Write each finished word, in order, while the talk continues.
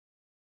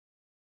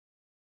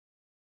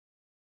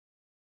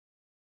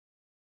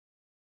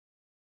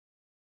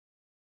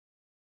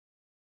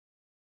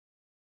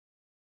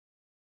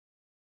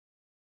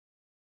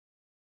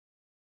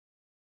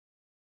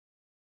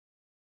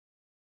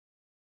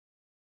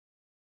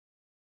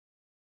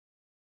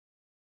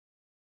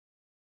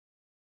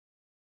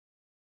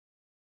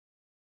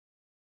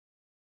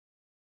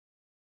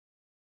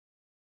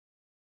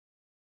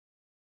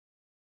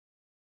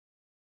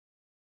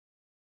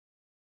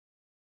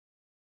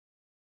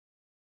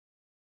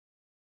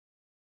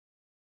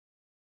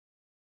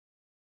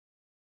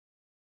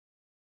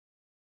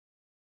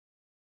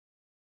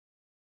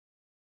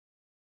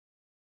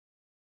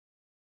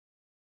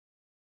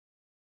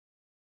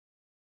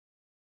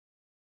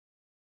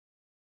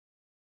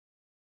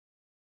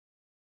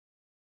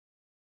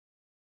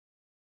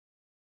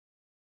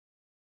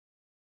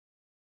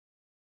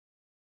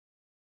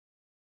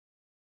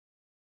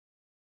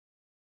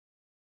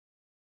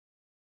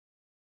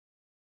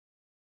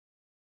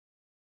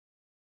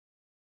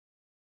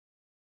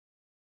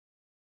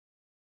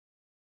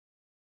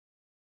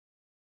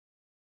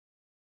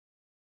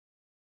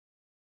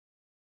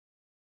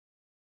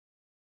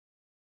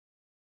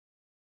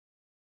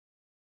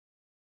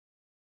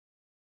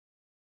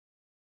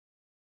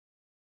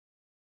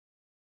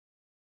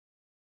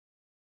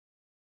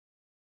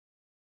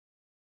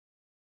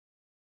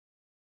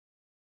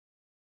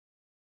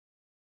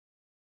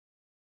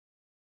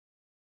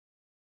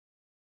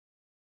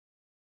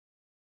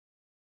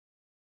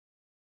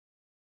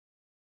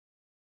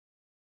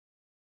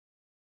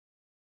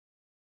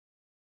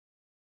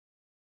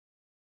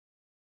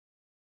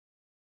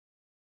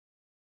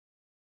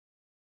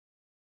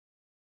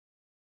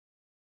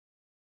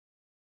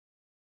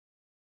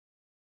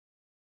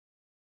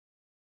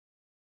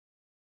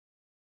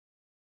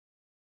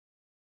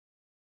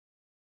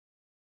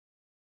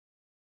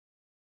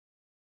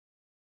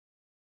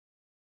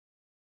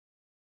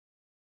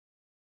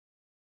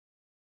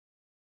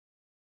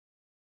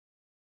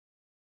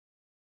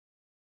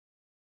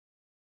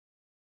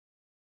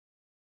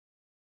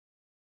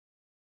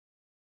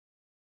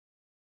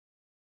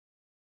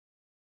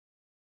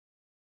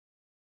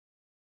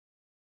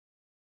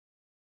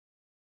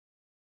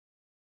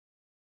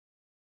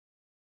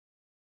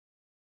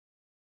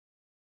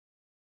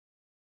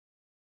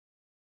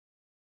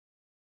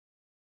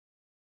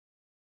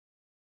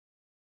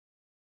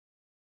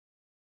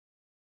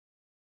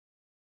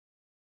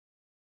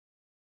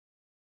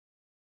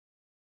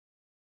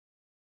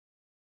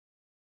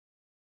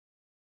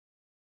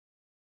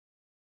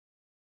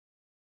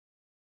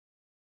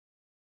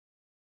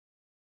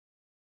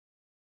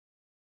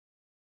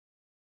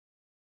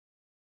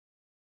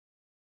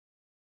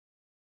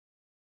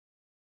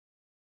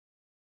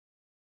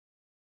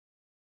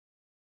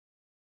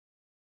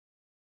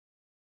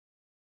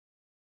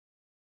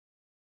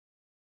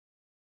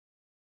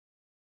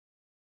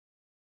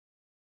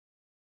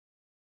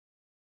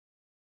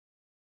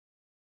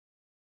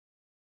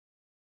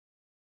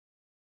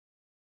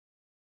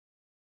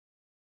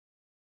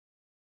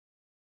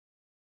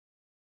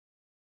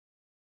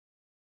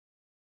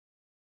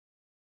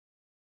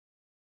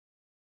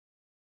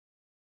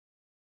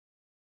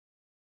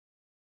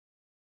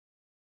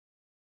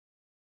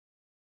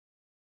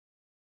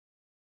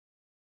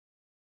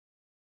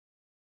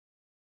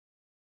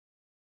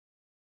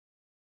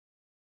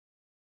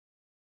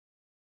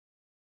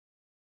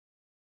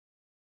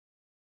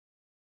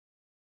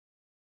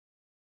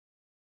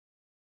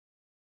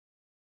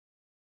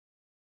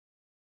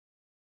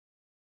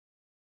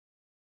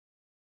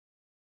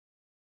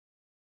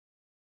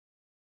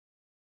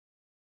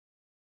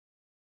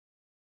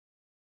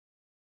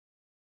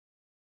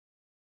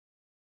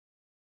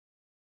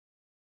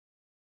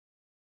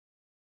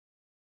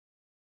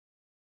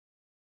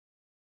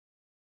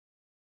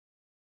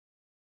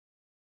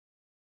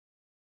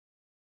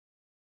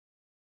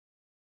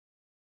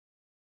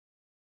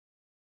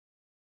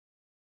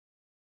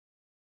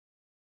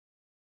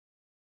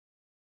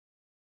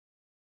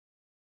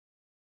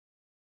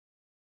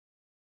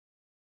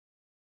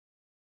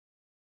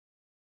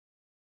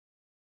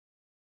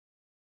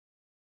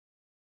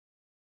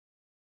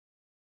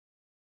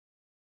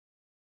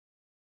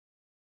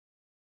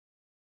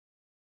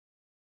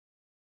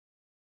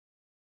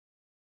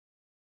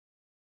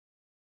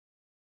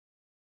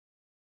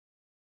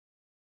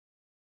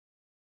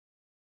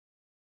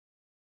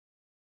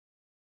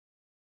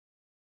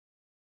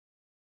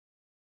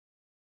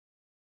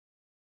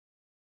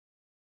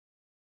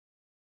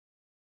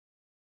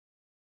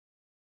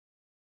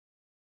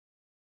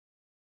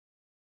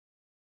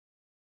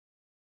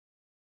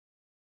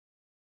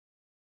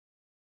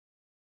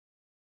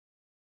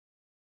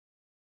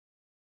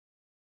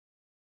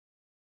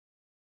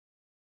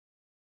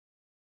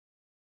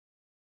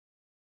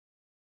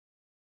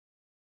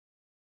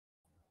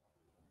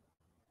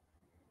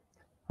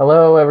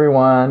Hello,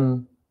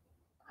 everyone.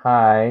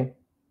 Hi.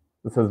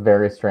 This is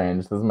very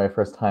strange. This is my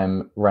first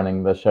time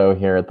running the show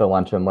here at the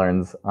Lunch and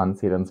Learns on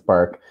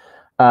Seed&Spark.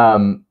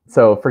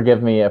 So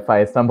forgive me if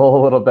I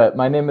stumble a little bit.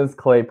 My name is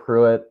Clay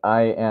Pruitt.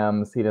 I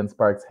am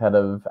Seed&Spark's head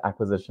of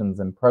acquisitions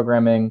and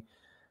programming.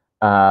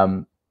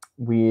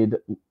 We'd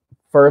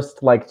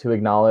first like to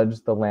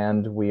acknowledge the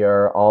land we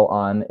are all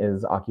on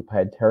is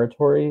occupied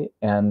territory,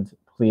 and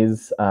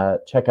please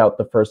check out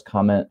the first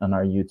comment on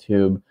our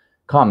YouTube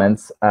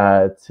comments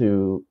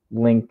to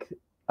link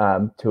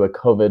to a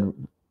COVID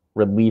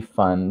relief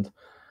fund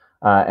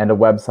and a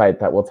website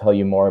that will tell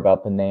you more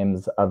about the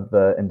names of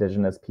the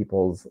indigenous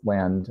peoples'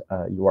 land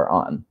you are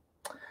on.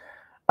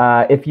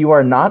 If you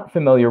are not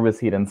familiar with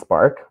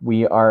Seed&Spark,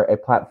 we are a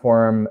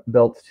platform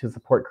built to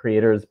support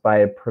creators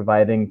by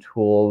providing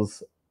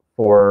tools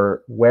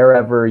for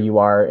wherever you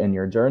are in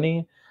your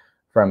journey,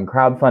 from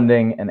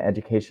crowdfunding and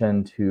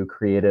education to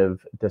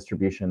creative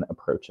distribution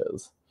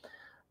approaches.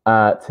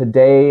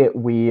 Today,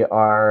 we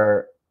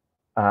are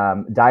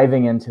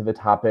diving into the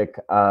topic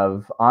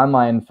of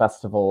online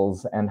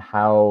festivals and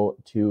how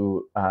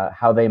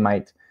they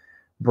might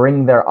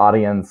bring their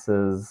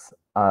audiences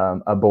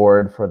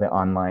aboard for the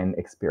online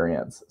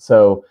experience.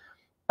 So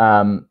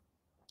I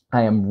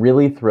am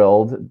really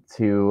thrilled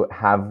to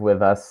have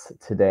with us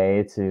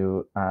today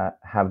to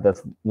have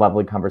this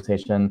lovely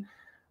conversation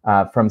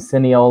from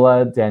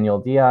Cineola, Daniel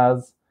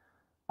Diaz,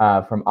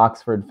 from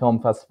Oxford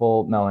Film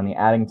Festival, Melanie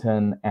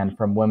Addington, and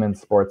from Women's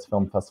Sports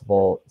Film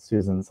Festival,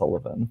 Susan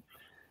Sullivan.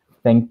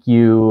 Thank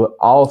you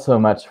all so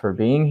much for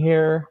being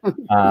here.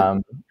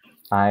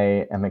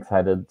 I am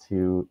excited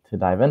to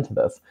dive into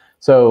this.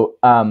 So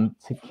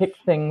to kick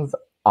things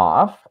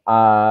off,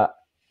 I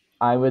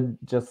would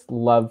just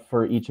love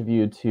for each of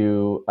you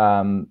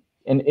to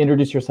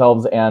introduce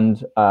yourselves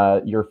and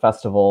your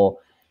festival,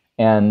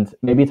 and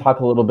maybe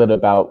talk a little bit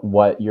about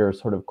what your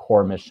sort of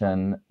core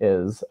mission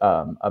is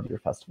of your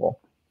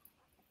festival.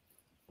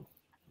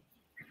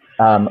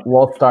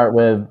 We'll start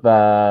with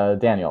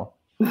Daniel.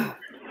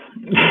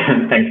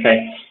 Thanks,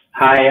 Faye.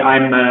 Hi,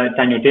 I'm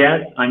Daniel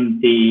Diaz.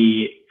 I'm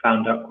the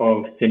founder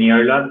of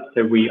Cineola.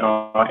 So we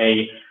are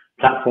a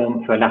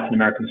platform for Latin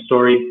American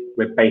stories.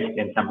 We're based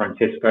in San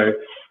Francisco,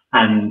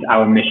 and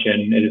our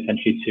mission is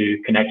essentially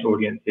to connect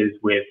audiences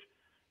with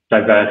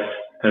diverse,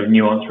 kind of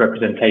nuanced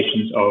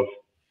representations of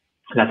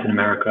Latin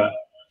America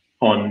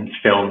on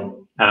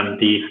film.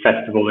 The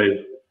festival is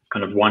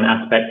kind of one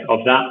aspect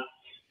of that,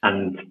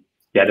 and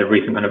yeah, the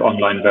recent kind of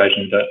online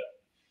version that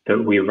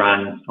we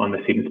ran on the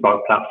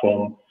Seed&Spark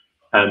platform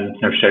kind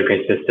of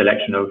showcased a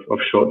selection of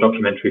short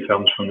documentary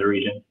films from the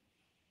region.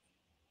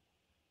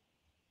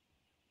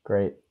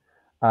 Great.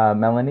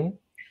 Melanie?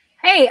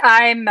 Hey,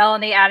 I'm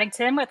Melanie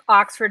Addington with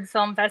Oxford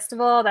Film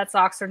Festival. That's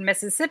Oxford,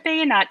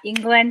 Mississippi, not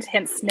England,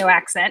 hence no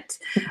accent.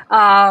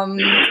 And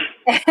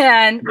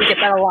we get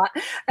that a lot.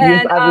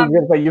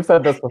 And, you've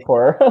said this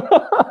before.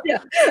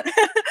 Yeah.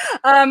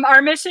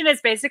 Our mission is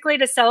basically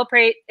to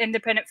celebrate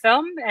independent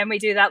film, and we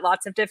do that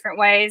lots of different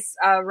ways.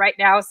 Right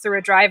now it's through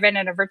a drive-in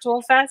and a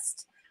virtual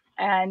fest.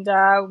 And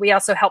we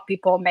also help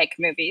people make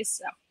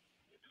movies. So.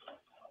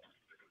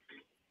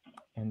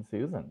 And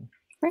Susan?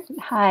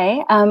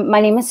 Hi, my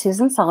name is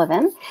Susan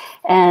Sullivan,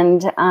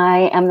 and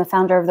I am the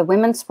founder of the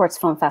Women's Sports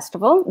Film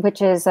Festival,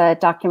 which is a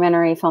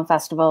documentary film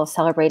festival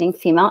celebrating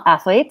female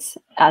athletes,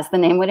 as the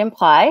name would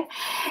imply.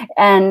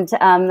 And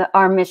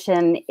our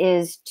mission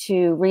is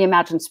to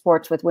reimagine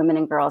sports with women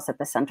and girls at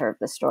the center of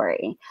the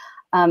story.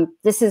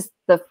 This is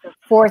the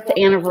 4th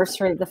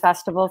anniversary of the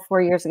festival.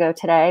 4 years ago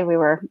today, we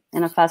were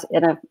in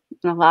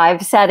a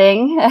live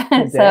setting.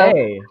 So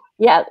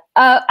yeah,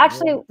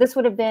 actually, this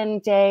would have been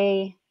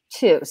day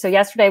 2. So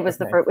yesterday was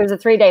the first. It was a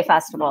 3-day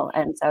festival,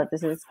 and so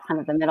this is kind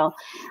of the middle.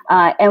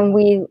 And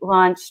we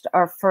launched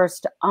our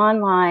first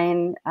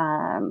online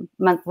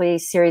monthly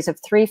series of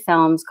 3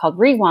 films called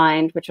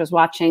Rewind, which was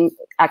watching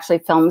actually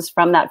films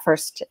from that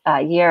first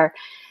year.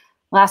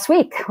 Last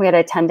week we had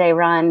a 10-day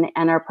run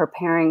and are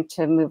preparing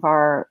to move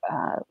our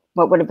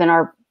what would have been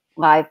our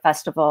live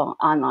festival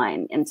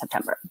online in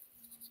September.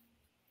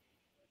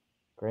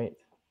 Great.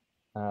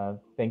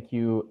 Thank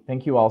you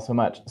all so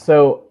much.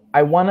 So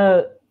I want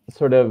to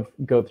sort of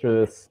go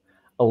through this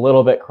a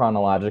little bit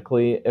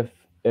chronologically,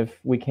 if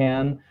we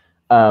can.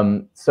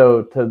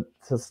 So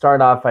to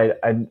start off,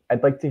 I'd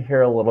like to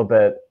hear a little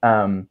bit.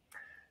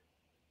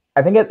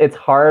 I think it's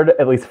hard,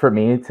 at least for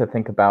me, to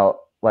think about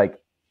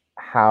like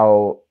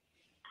how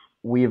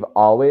we've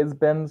always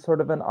been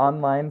sort of an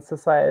online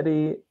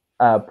society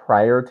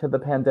prior to the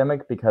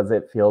pandemic, because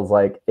it feels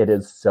like it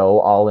is so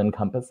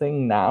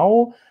all-encompassing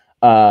now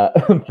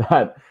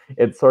that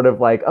it's sort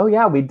of like, oh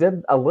yeah, we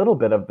did a little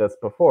bit of this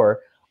before.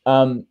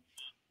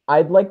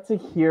 I'd like to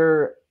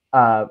hear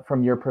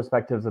from your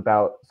perspectives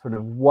about sort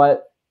of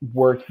what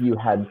work you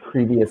had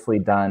previously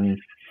done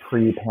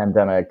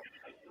pre-pandemic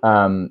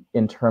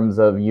in terms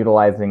of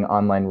utilizing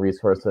online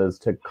resources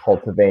to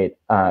cultivate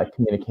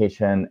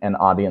communication and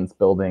audience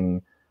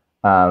building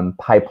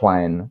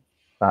pipeline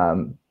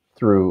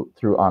through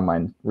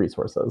online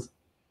resources.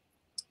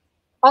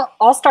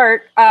 I'll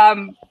start.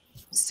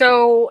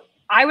 So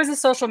I was a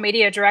social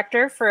media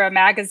director for a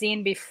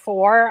magazine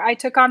before I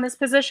took on this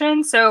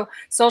position. So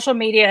social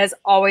media has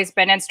always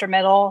been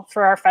instrumental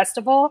for our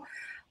festival.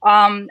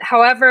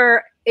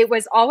 However, it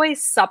was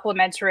always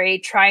supplementary,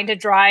 trying to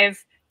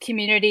drive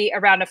community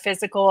around a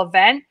physical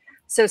event.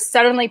 So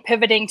suddenly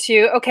pivoting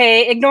to,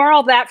 okay, ignore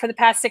all that for the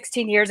past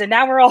 16 years and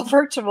now we're all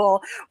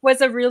virtual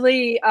was a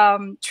really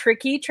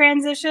tricky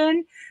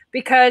transition,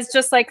 because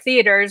just like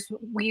theaters,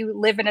 we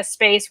live in a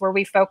space where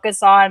we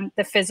focus on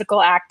the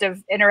physical act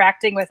of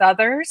interacting with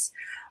others.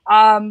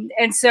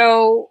 And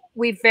so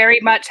we very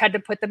much had to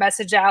put the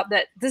message out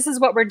that this is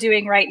what we're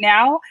doing right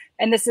now.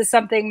 And this is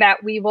something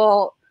that we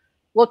will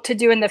look to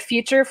do in the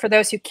future for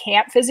those who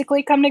can't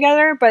physically come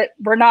together, but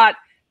we're not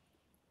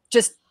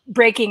just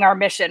breaking our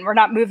mission. We're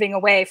not moving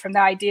away from the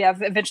idea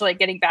of eventually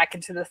getting back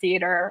into the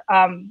theater,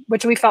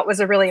 which we felt was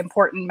a really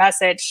important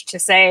message to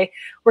say,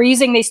 we're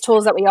using these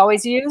tools that we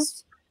always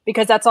used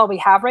because that's all we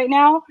have right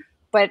now,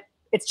 but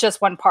it's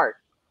just one part,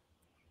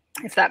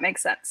 if that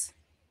makes sense.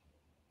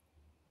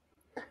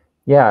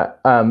 Yeah,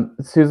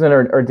 Susan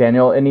or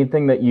Daniel,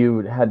 anything that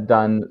you had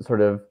done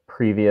sort of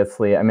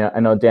previously? I mean,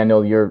 I know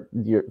Daniel, you're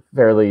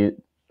fairly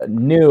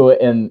new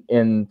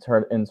in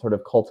sort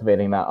of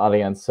cultivating that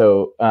audience.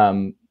 So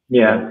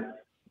yeah.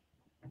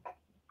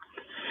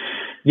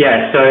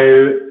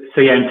 So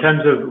yeah, in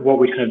terms of what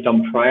we kind of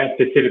done prior,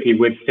 specifically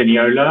with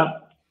Cineola,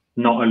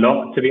 not a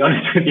lot, to be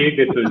honest with you.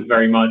 This was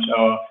very much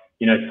our,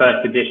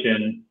 first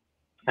edition,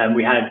 and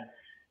we had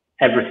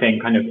everything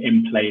kind of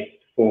in place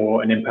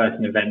for an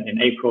in-person event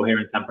in April here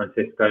in San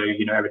Francisco.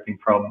 Everything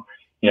from,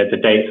 the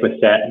dates were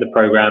set, the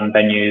program,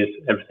 venues,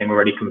 everything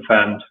already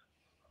confirmed.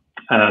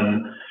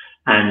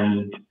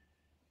 And,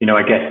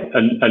 I guess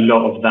a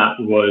lot of that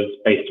was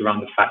based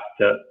around the fact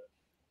that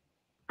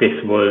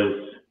this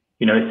was,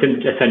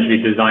 essentially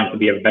designed to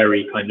be a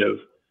very kind of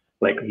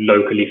like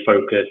locally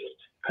focused,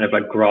 kind of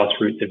like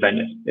grassroots event,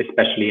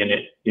 especially in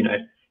its, in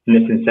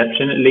its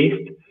inception at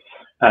least.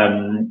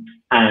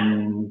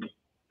 And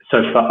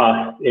so for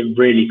us, it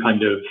really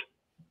kind of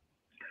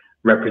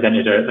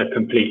represented a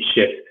complete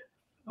shift,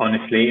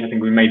 honestly. I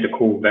think we made the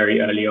call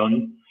very early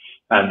on,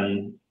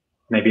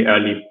 maybe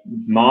early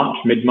March,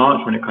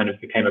 mid-March, when it kind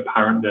of became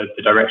apparent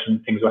the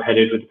direction things were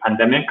headed with the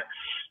pandemic.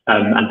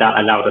 And that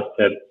allowed us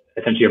to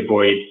essentially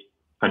avoid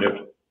kind of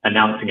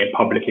announcing it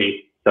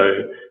publicly.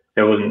 So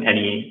there wasn't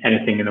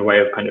anything in the way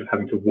of kind of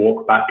having to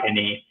walk back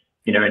any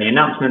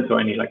announcements or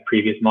any like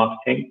previous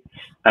marketing.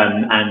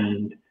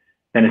 And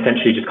then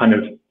essentially just kind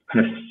of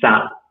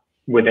sat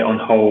with it on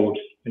hold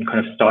and kind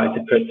of started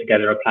to put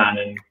together a plan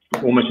and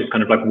almost just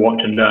kind of like watch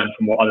and learn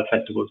from what other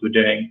festivals were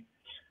doing,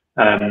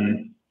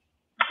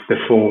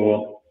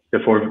 before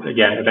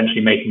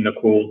eventually making the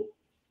call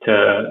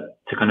to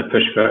kind of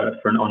push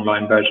for an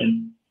online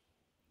version.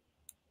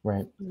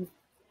 Right.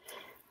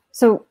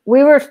 So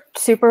we were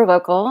super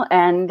local,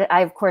 and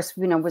I, of course,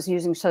 was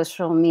using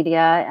social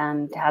media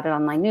and had an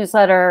online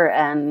newsletter.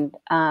 And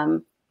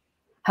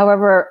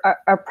however,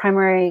 our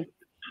primary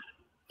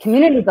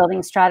community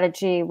building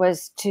strategy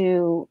was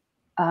to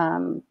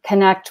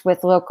connect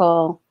with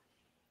local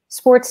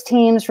sports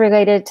teams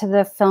related to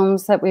the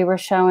films that we were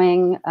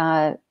showing.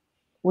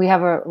 We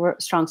have a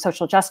strong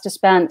social justice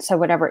bent, so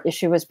whatever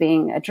issue was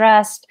being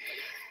addressed.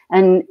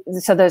 And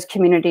so those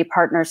community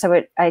partners,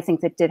 so I think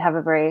that did have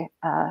a very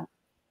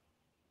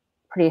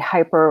pretty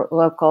hyper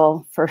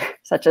local for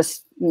such a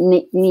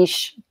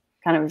niche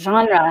kind of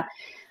genre.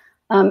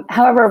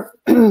 However,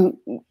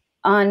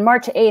 on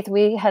March 8th,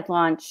 we had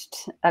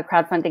launched a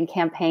crowdfunding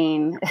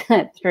campaign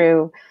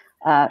through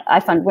I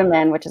Fund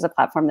Women, which is a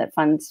platform that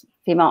funds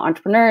female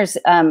entrepreneurs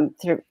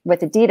with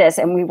Adidas.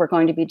 And we were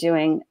going to be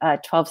doing a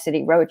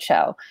 12-city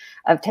roadshow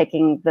of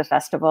taking the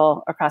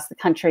festival across the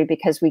country,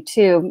 because we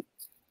too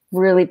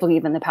really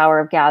believe in the power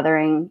of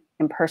gathering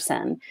in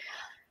person.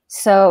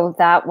 So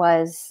that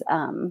was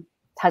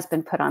has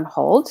been put on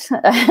hold.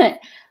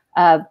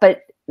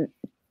 But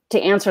to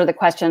answer the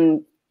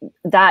question,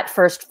 that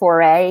first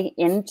foray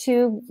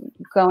into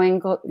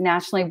going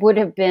nationally would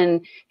have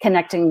been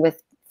connecting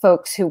with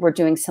folks who were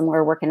doing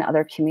similar work in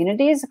other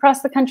communities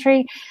across the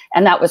country.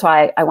 And that was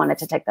why I wanted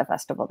to take the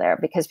festival there,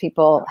 because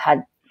people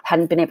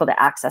hadn't been able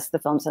to access the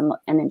films and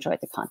enjoy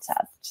the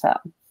concept. So,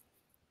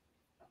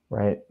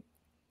 right.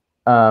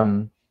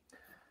 Kind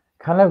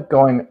of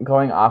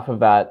going off of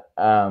that,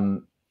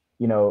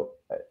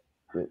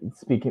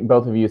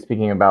 both of you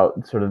speaking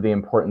about sort of the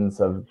importance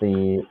of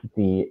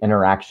the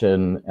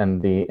interaction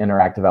and the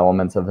interactive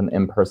elements of an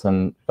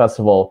in-person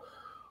festival.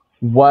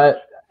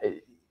 What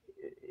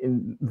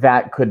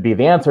that could be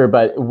the answer,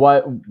 but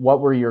what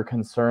were your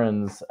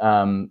concerns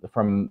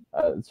from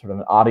sort of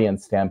an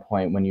audience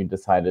standpoint when you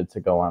decided to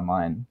go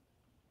online?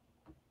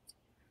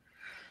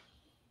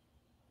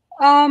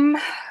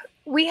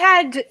 We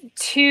had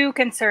two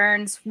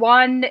concerns.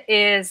 One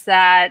is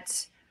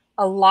that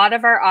a lot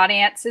of our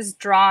audience is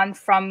drawn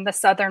from the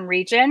southern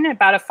region,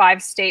 about a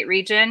 5-state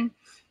region,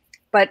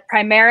 but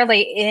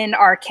primarily in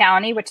our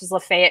county, which is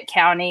Lafayette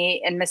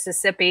County in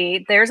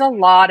Mississippi. There's a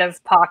lot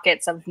of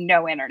pockets of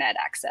no internet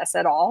access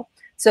at all.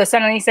 So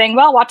suddenly saying,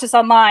 well, watch us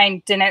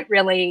online didn't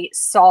really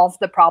solve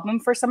the problem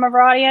for some of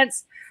our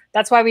audience.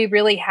 That's why we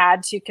really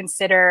had to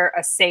consider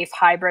a safe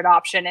hybrid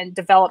option and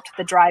developed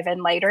the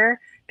drive-in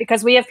later,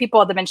 because we have people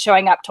that have been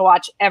showing up to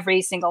watch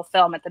every single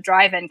film at the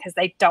drive-in because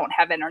they don't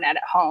have internet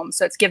at home.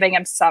 So it's giving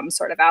them some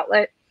sort of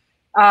outlet.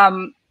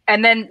 And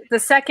then the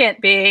second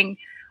being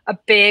a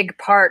big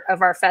part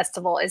of our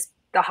festival is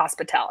the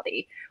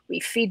hospitality.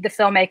 We feed the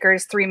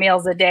filmmakers 3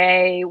 meals a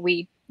day.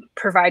 We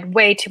provide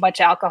way too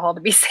much alcohol to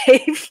be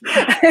safe.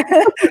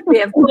 We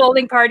have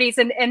bowling parties,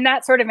 and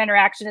that sort of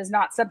interaction is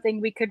not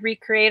something we could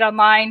recreate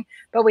online,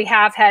 but we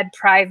have had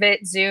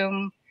private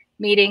Zoom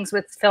meetings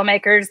with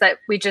filmmakers that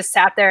we just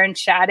sat there and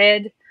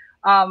chatted.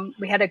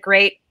 We had a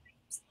great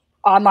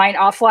online,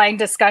 offline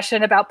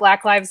discussion about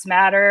Black Lives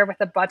Matter with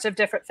a bunch of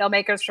different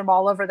filmmakers from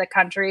all over the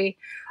country.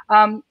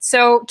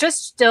 So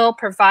just still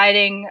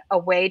providing a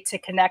way to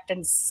connect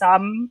in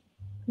some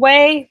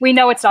way. We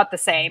know it's not the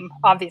same,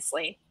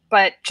 obviously,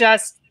 but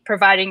just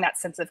providing that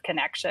sense of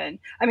connection.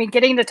 I mean,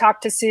 getting to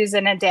talk to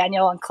Susan and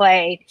Daniel and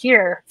Clay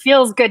here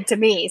feels good to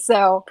me.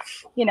 So,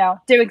 you know,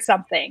 doing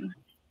something.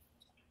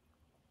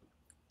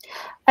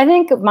 I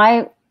think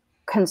my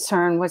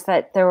concern was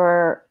that there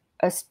were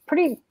a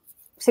pretty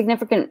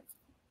significant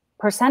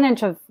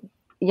percentage of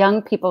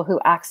young people who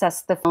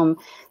access the film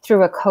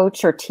through a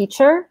coach or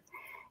teacher,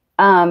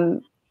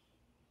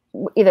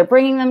 either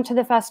bringing them to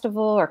the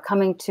festival or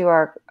coming to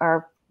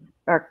our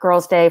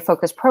Girls' Day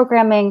focused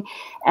programming,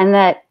 and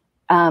that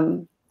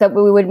that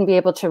we wouldn't be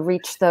able to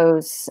reach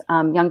those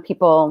young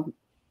people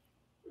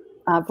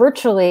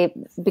virtually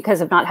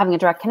because of not having a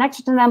direct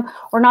connection to them,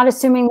 or not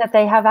assuming that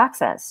they have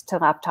access to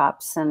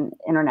laptops and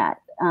internet.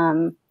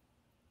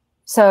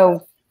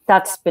 So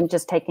that's been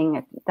just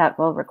that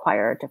will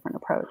require a different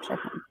approach, I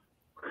think.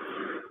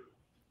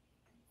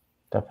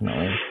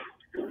 Definitely.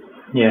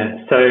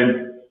 Yeah, so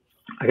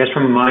I guess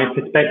from my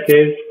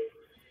perspective,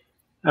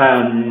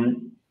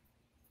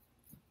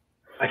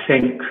 I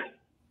think,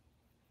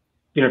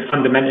 you know,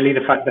 fundamentally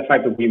the fact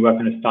that we were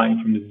kind of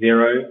starting from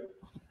zero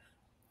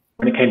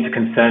when it came to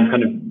concerns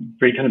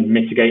really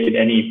mitigated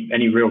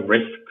any real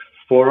risk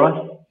for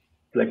us.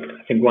 Like,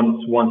 I think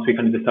once we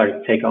kind of decided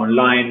to take it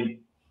online,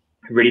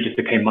 it really just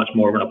became much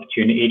more of an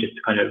opportunity just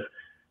to kind of,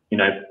 you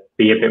know,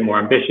 be a bit more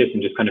ambitious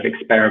and just kind of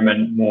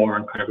experiment more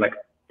and kind of like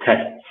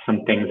test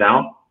some things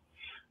out.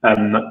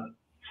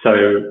 So,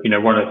 you know,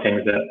 one of the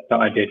things that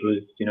I did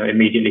was, you know,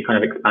 immediately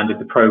kind of expanded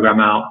the program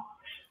out,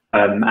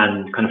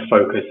 and kind of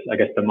focus, I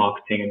guess, the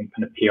marketing and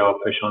kind of PR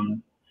push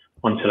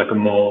onto like a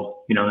more,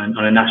 you know,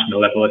 on a national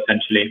level,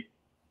 essentially.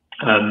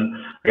 I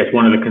guess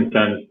one of the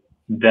concerns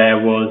there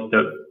was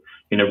that,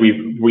 you know,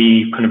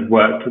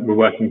 we're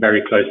working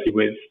very closely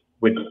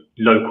with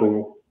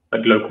local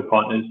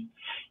partners,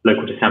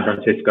 local to San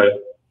Francisco.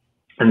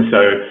 And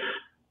so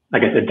I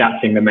guess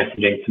adapting the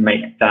messaging to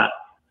make that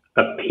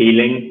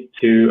appealing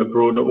to a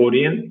broader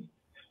audience.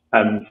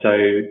 So,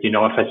 you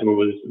know, our festival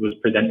was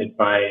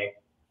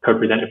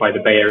co-presented by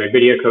the Bay Area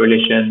Video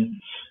Coalition,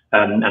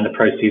 and the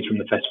proceeds from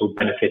the festival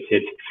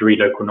benefited 3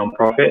 local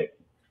nonprofits.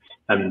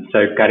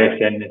 So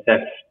Carece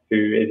NSF, who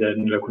is a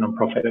local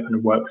nonprofit that kind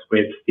of works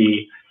with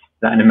the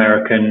Latin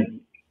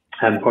American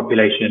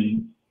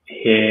population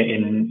here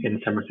in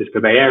San Francisco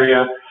Bay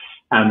Area,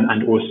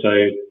 and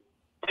also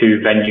 2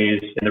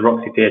 venues in the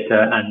Roxy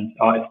Theatre and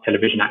Artist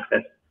Television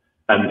Access,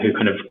 who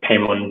kind of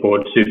came on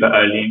board super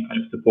early and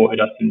kind of supported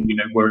us, and, you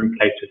know, were in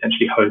place to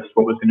essentially host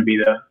what was going to be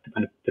the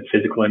kind of the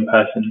physical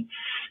in-person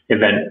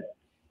event.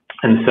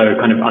 And so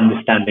kind of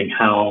understanding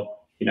how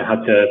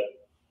to,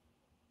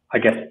 I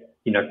guess,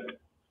 you know,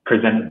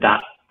 present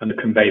that and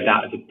convey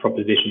that as a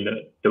proposition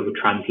that would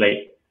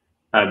translate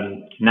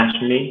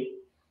nationally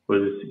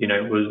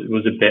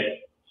was a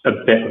bit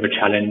of a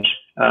challenge,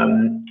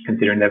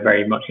 considering they're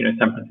very much, you know,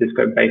 San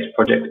Francisco based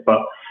projects. But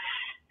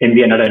in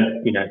the end, I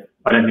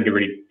don't think it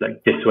really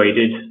like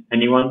dissuaded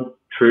anyone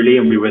truly,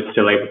 and we were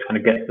still able to kind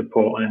of get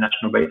support on a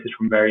national basis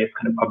from various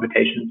kind of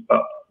publications.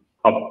 But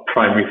our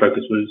primary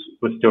focus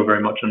was still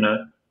very much on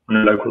a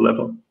local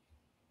level.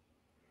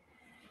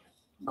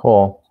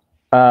 Cool.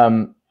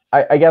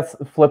 I guess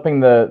flipping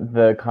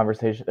the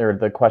conversation or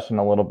the question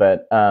a little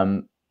bit,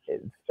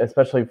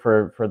 especially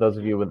for those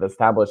of you with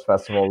established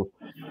festivals,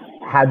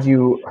 had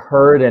you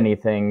heard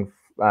anything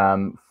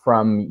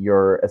from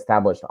your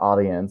established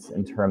audience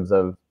in terms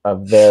of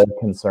their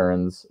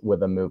concerns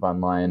with a move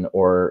online,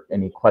 or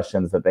any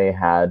questions that they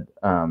had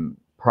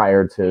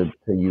prior to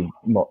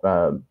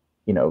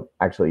you know,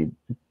 actually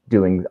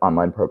doing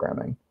online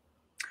programming?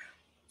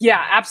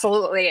 Yeah,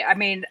 absolutely. I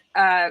mean,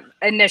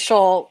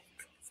 initial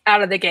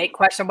out of the gate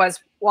question was,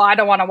 well, I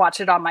don't want to watch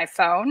it on my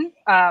phone.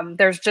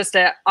 There's just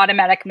an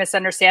automatic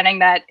misunderstanding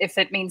that if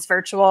it means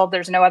virtual,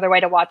 there's no other way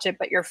to watch it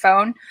but your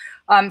phone.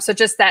 So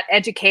just that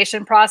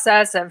education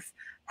process of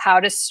how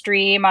to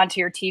stream onto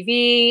your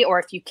TV, or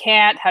if you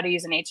can't, how to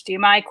use an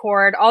HDMI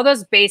cord, all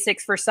those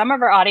basics for some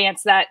of our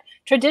audience that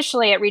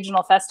traditionally at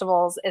regional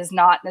festivals is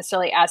not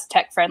necessarily as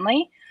tech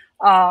friendly.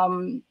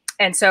 And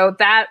so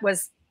that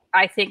was,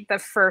 I think, the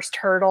first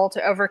hurdle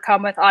to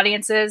overcome with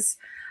audiences.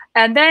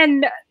 And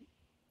then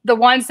the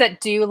ones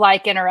that do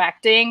like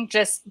interacting,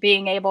 just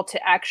being able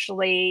to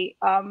actually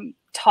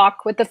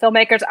talk with the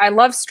filmmakers. I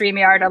love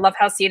StreamYard. I love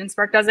how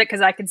Seed&Spark does it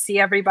because I can see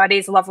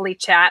everybody's lovely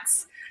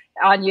chats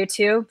on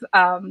YouTube.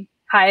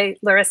 Hi,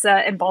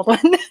 Larissa and Baldwin.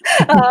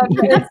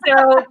 And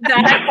so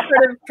that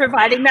sort of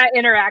providing that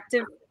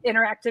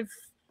interactive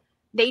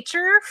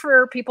nature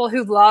for people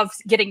who love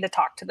getting to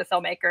talk to the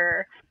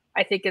filmmaker,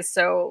 I think is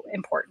so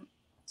important.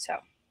 So.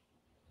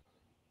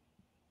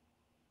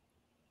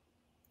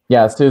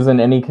 Yeah, Susan,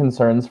 any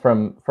concerns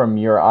from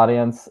your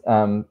audience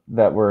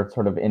that were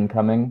sort of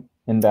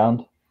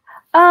inbound?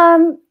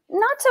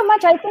 Not so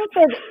much. I think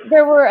that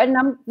there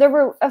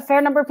were a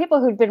fair number of people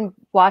who'd been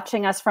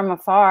watching us from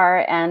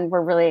afar and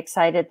were really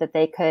excited that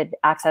they could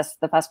access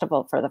the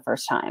festival for the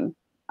first time.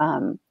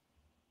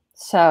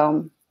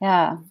 So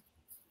yeah.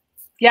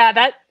 Yeah,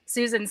 that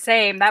Susan,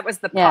 same. That was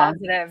the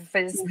positive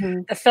is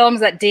the films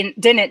that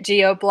didn't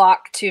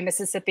geo-block to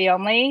Mississippi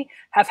only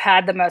have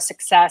had the most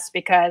success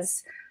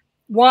because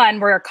one,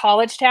 we're a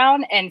college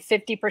town and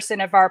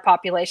 50% of our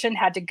population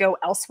had to go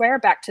elsewhere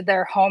back to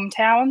their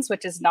hometowns,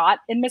 which is not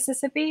in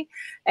Mississippi.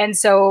 And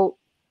so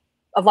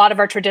a lot of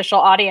our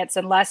traditional audience,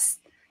 unless,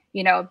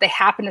 you know, they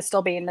happen to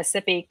still be in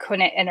Mississippi,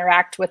 couldn't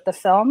interact with the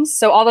films.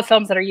 So all the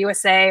films that are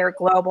USA or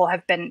global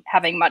have been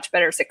having much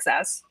better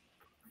success.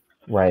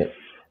 Right.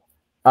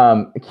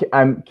 I'm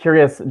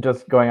curious,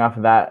 just going off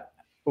of that,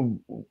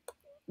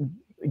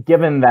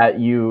 given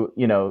that you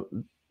know,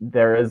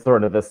 there is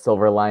sort of this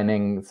silver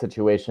lining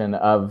situation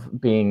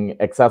of being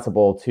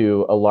accessible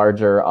to a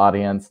larger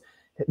audience.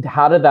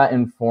 How did that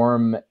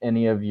inform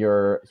any of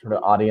your sort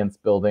of audience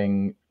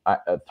building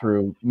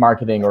through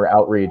marketing or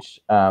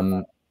outreach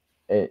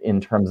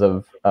in terms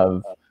of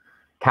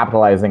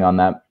capitalizing on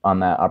that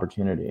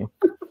opportunity?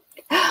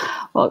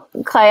 Well,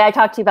 Clay, I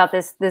talked to you about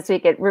this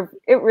week. It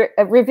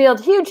revealed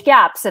huge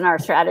gaps in our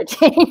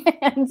strategy,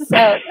 and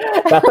so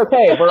that's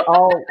okay. We're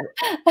all.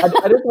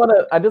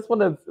 I just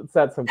want to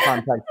set some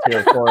context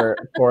here for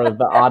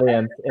the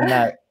audience in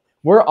that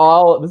we're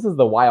all. This is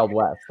the Wild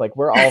West. Like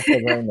we're all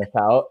figuring this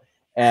out,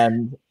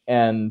 and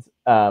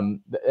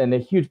a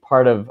huge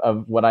part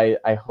of what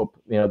I hope,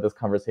 you know, this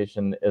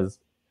conversation is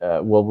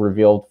will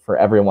reveal for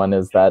everyone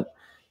is that,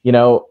 you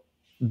know,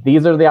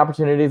 these are the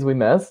opportunities we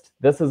missed.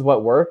 This is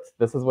what worked.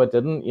 This is what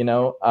didn't, you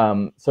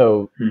know?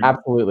 So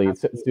absolutely,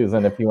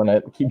 Susan, if you want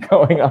to keep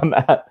going on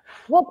that.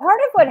 Well, part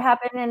of what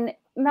happened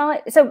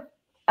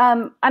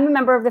I'm a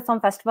member of the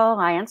Film Festival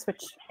Alliance,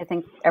 which I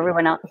think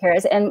everyone out here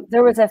is. And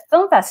there was a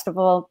film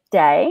festival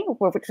day,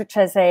 which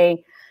was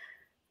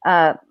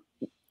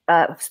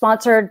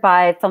sponsored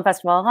by Film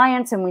Festival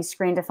Alliance, and we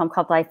screened a film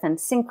called Life in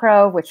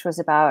Synchro, which was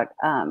about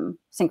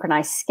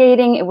synchronized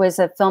skating. It was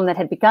a film that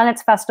had begun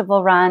its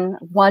festival run.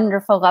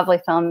 Wonderful, lovely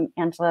film,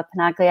 Angela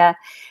Panaglia,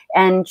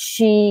 and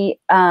she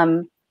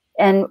how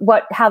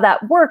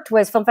that worked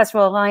was Film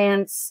Festival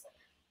Alliance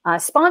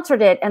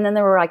sponsored it, and then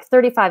there were like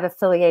 35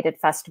 affiliated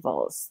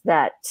festivals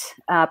that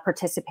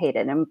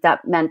participated, and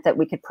that meant that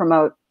we could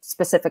promote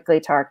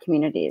specifically to our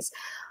communities.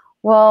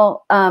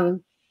 Well.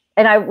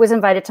 And I was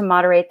invited to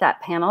moderate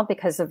that panel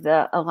because of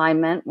the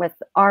alignment with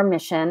our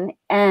mission.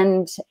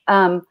 And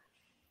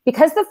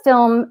because the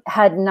film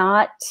had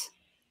not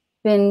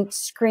been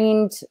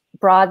screened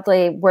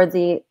broadly where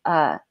the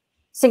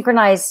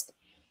synchronized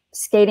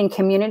skating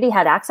community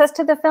had access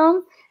to the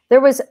film,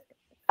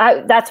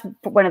 that's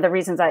one of the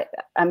reasons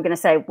I'm going to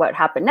say what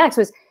happened next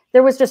was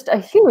there was just a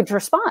huge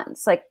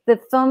response. Like the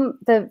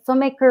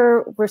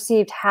filmmaker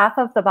received half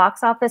of the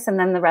box office, and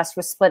then the rest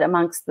was split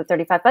amongst the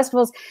 35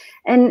 festivals.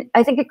 And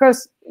I think it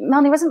grossed,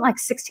 Melanie, wasn't like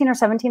 $16,000 or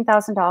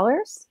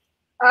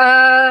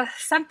 $17,000?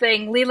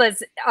 Something.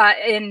 Leela's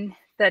in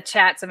the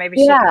chat, so maybe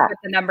she can put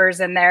the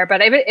numbers in there.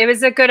 But it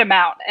was a good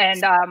amount.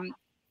 And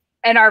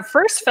our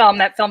first film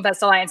that Film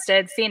Fest Alliance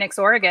did, Phoenix,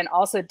 Oregon,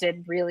 also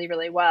did really,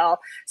 really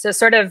well. So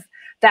sort of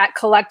that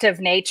collective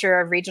nature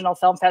of regional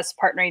film fests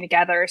partnering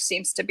together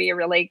seems to be a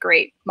really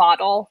great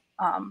model.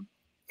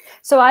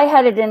 So I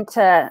headed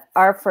into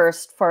our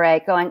first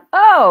foray going,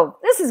 oh,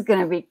 this is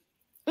going to be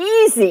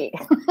easy.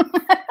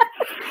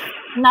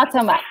 Not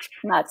so much.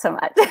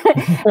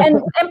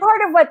 and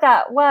part of what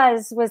that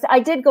was I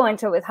did go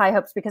into it with high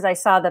hopes because I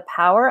saw the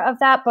power of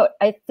that. But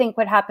I think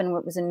what happened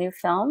was a new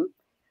film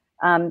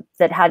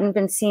that hadn't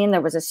been seen.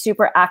 There was a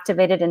super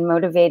activated and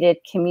motivated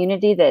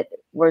community that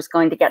was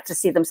going to get to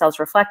see themselves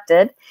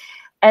reflected.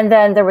 And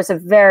then there was a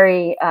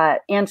very,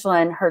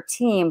 Angela and her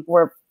team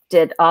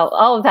did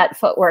all of that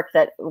footwork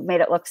that made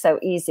it look so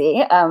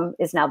easy,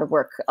 is now the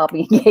work I'll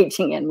be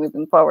engaging in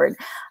moving forward.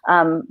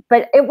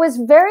 But it was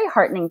very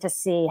heartening to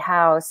see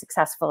how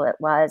successful it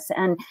was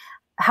and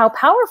how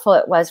powerful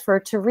it was for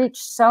it to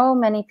reach so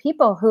many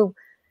people who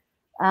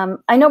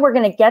I know we're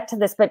going to get to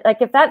this, but like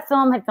if that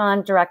film had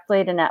gone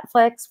directly to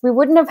Netflix, we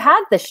wouldn't have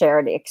had the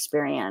shared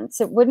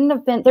experience. It wouldn't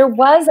have been, there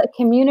was a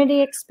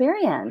community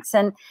experience.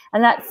 And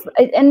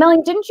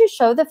Melanie, didn't you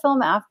show the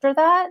film after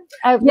that?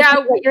 Yeah.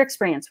 What your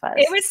experience was?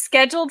 It was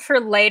scheduled for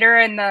later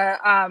in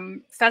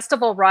the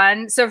festival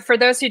run. So for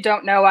those who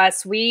don't know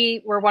us,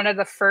 we were one of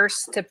the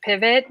first to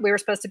pivot. We were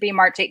supposed to be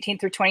March 18th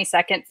through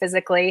 22nd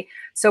physically.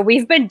 So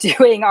we've been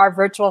doing our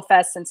virtual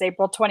fest since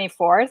April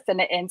 24th and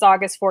it ends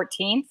August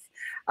 14th.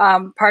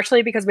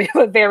 Partially because we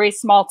have a very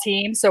small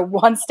team. So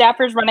one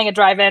staffer's running a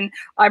drive-in,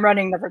 I'm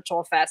running the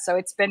virtual fest. So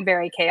it's been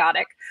very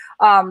chaotic.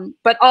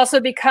 But also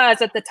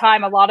because at the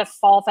time, a lot of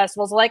fall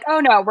festivals were like,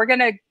 oh no, we're going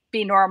to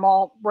be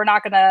normal. We're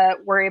not going to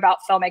worry about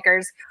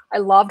filmmakers. I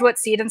loved what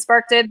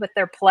Seed&Spark did with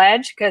their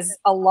pledge because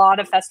a lot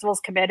of festivals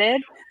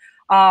committed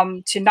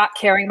to not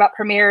caring about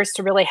premieres,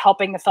 to really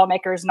helping the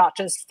filmmakers not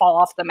just fall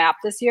off the map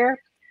this year.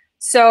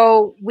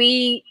 So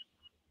we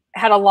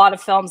had a lot of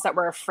films that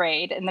were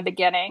afraid in the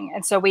beginning.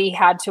 And so we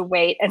had to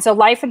wait. And so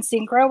Life in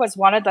Synchro was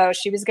one of those.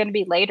 She was going to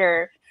be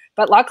later.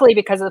 But luckily,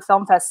 because of the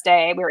Film Fest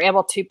day, we were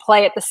able to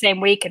play it the same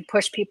week and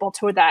push people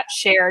to that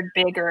shared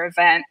bigger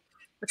event,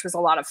 which was a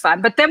lot of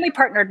fun. But then we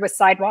partnered with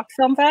Sidewalk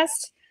Film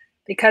Fest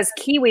because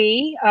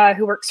Kiwi,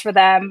 who works for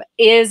them,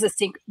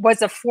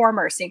 was a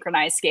former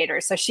synchronized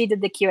skater. So she did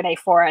the Q&A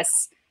for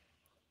us,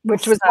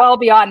 which was well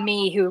beyond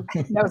me, who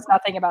knows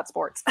nothing about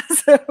sports.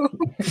 So.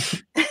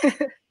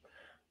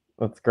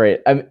 That's great.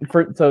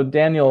 So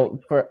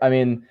Daniel,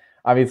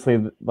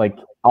 obviously, like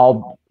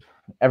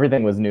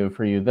everything was new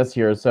for you this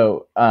year.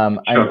 So sure.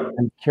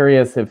 I'm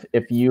curious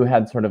if you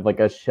had sort of like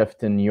a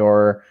shift in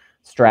your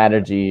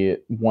strategy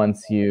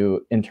once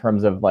you, in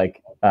terms of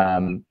like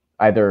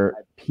either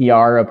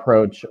PR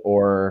approach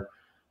or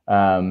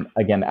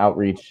again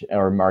outreach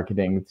or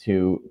marketing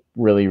to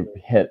really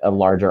hit a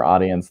larger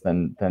audience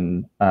than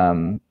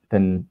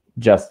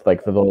just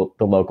like the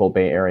local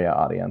Bay Area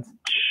audience.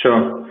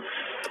 Sure.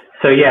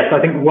 So yes, I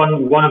think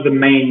one of the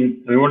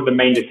main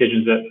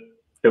decisions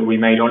that we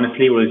made,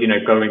 honestly, was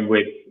going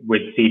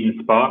with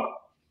Seed&Spark.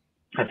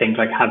 I think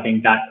like having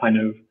that kind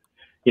of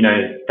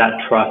that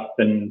trust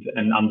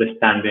and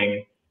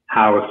understanding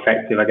how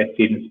effective I guess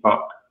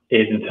Seed&Spark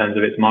is in terms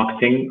of its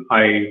marketing.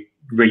 I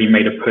really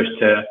made a push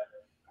to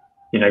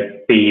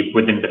be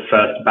within the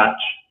first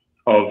batch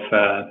of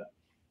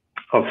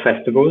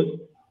festivals,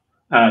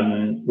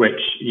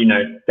 which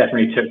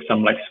definitely took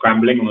some like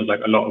scrambling and was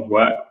like a lot of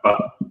work, but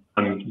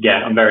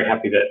yeah, I'm very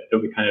happy that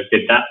we kind of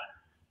did that.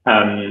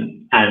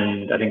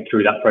 And I think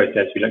through that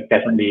process, we like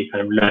definitely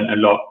kind of learned a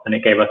lot, and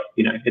it gave us,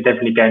 it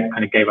definitely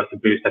kind of gave us a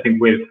boost. I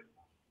think with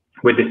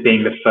this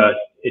being the first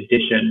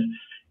edition,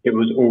 it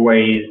was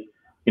always,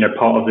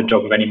 part of the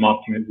job of any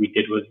marketing that we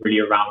did was really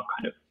around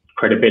kind of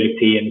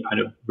credibility and kind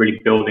of really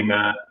building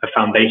a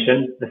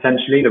foundation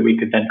essentially that we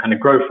could then kind of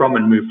grow from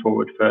and move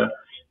forward for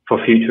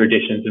future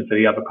editions and for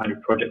the other kind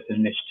of projects and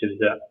initiatives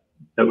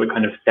that we're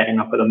kind of setting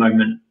up at the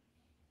moment.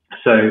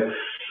 So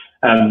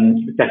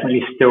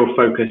definitely still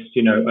focused,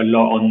 a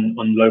lot on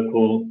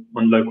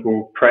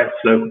local press,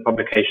 local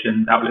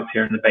publications, outlets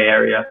here in the Bay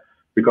Area.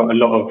 We got a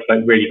lot of like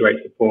really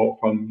great support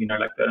from,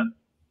 like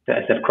the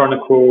SF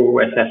Chronicle,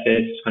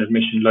 SFIS, kind of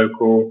Mission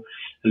Local,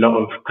 a lot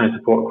of kind of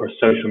support across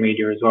social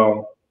media as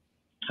well.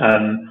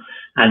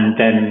 And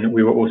then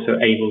we were also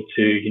able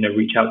to,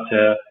 reach out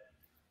to,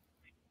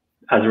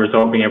 as a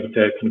result, being able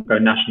to kind of go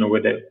national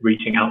with it,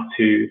 reaching out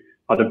to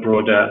other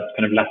broader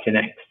kind of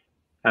Latinx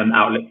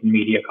outlets and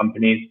media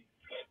companies.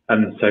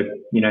 So,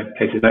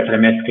 places like La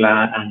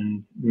Mezcla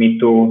and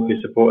Mito,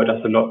 who supported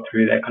us a lot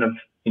through their kind of,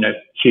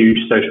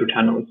 huge social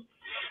channels.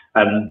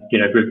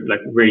 With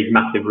like really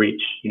massive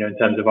reach, in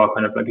terms of our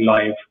kind of like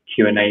live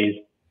Q&As.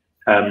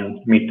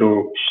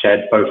 Mito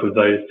shared both of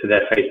those to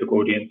their Facebook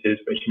audiences,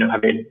 which,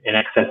 have in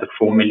excess of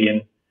 4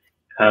 million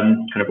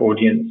kind of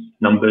audience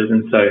numbers.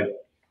 And so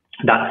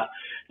that's,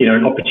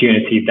 an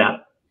opportunity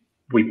that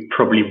we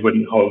probably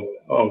wouldn't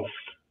have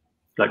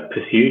like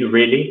pursued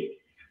really,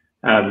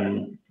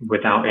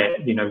 without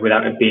it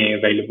being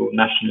available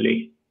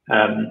nationally,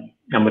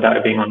 and without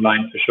it being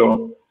online for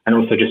sure. And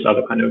also just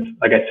other kind of,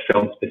 I guess,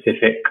 film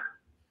specific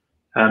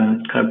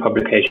kind of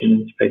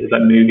publications, places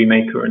like Movie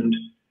Maker. And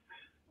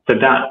so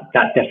that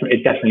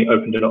definitely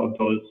opened a lot of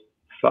doors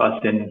for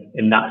us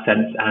in that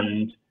sense.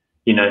 And,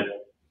 I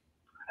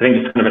think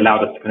it's kind of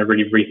allowed us to kind of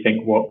really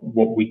rethink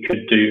what we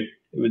could do.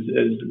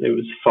 It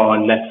was far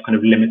less kind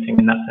of limiting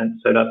in that sense.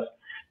 So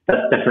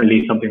that's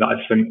definitely something that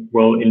I think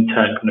will in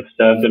turn kind of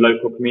serve the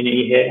local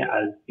community here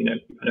as,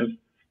 kind of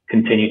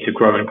continue to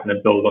grow and kind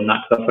of build on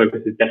that. So our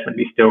focus is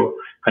definitely still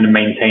kind of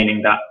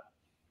maintaining that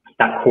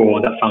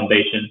core, that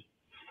foundation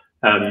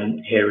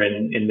here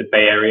in the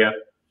Bay Area.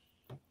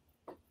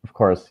 Of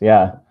course,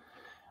 yeah.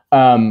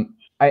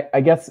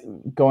 I guess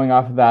going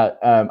off of that,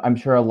 I'm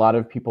sure a lot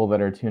of people that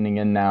are tuning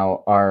in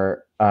now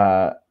are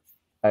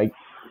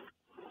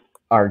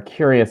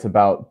curious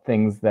about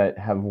things that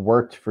have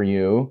worked for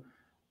you,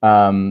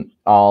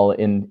 all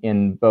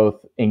in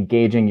both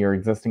engaging your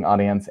existing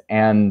audience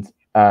and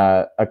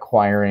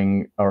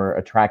acquiring or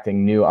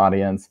attracting new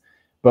audience.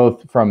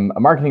 both from a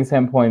marketing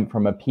standpoint,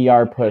 from a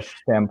PR push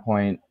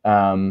standpoint,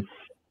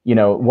 you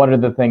know, what are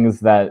the things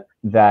that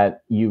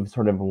you've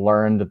sort of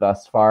learned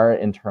thus far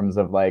in terms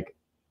of like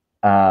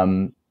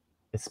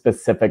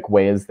specific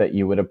ways that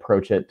you would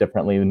approach it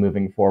differently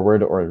moving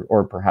forward,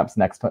 or perhaps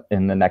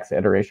in the next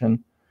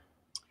iteration?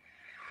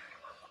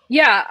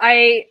 Yeah,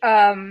 I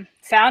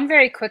found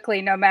very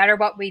quickly, no matter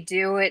what we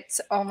do,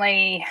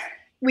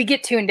 we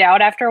get tuned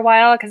out after a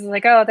while because it's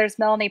like, oh, there's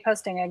Melanie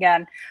posting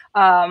again.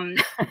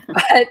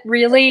 But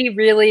really,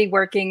 really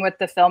working with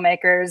the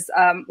filmmakers,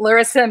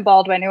 Larissa and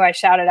Baldwin, who I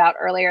shouted out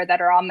earlier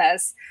that are on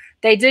this,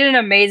 they did an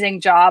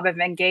amazing job of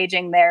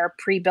engaging their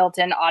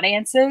pre-built-in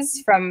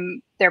audiences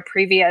from their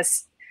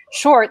previous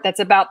short that's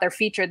about their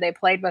feature they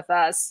played with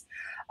us.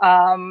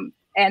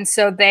 And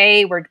so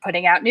they were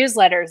putting out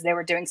newsletters, they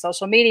were doing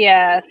social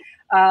media.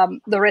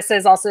 Larissa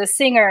is also a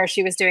singer.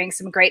 She was doing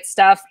some great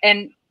stuff.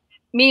 And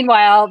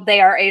meanwhile, they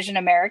are Asian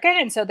American.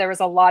 And so there was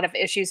a lot of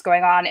issues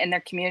going on in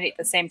their community at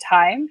the same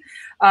time.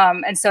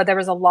 And so there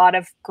was a lot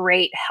of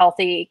great,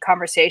 healthy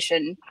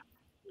conversation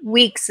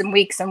weeks and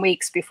weeks and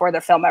weeks before the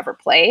film ever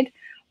played.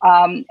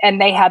 And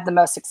they had the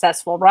most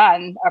successful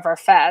run of our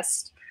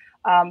fest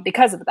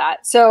because of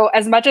that. So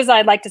as much as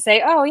I'd like to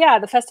say, oh yeah,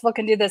 the festival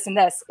can do this and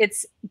this,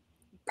 it's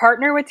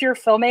partner with your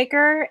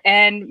filmmaker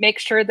and make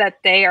sure that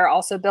they are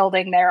also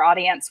building their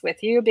audience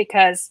with you,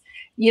 because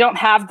you don't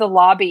have the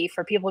lobby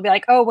for people to be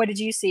like, oh, what did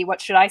you see?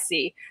 What should I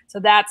see? So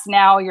that's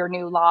now your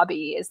new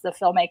lobby, is the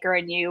filmmaker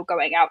and you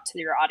going out to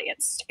your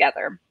audience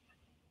together.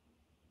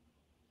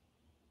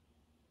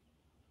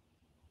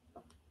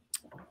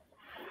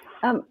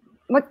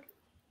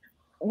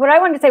 What I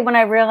wanted to say when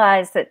I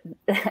realized that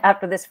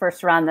after this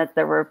first run that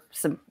there were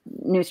some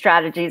new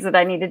strategies that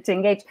I needed to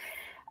engage,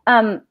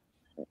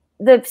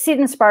 the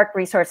Seed&Spark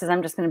resources,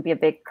 I'm just going to be a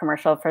big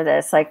commercial for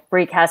this. Like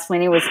Brie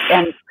Castellini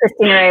and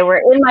Christina Ray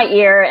were in my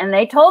ear and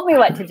they told me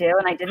what to do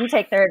and I didn't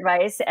take their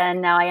advice. And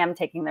now I am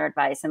taking their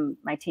advice, and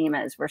my team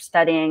is. We're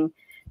studying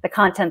the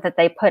content that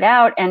they put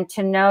out, and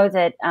to know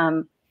that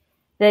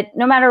that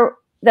no matter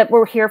that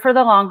we're here for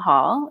the long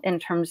haul in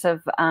terms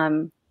of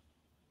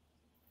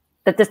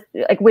that this,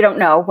 like, we don't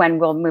know when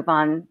we'll move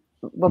on.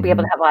 We'll be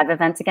able to have live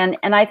events again.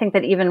 And I think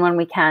that even when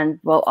we can,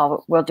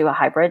 we'll do a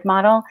hybrid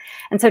model.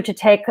 And so to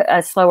take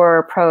a slower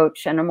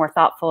approach and a more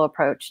thoughtful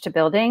approach to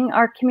building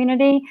our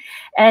community.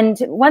 And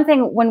one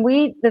thing, when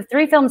the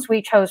 3 films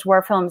we chose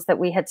were films that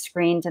we had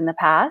screened in the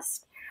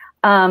past.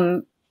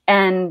 And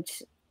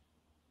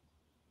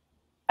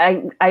I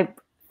feel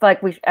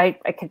like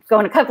I could go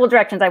in a couple of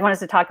directions. I want us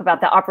to talk about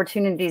the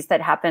opportunities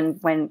that happen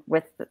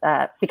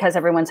because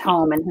everyone's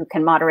home and who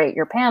can moderate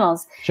your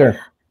panels. Sure.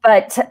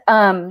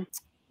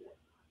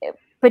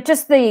 But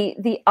just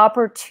the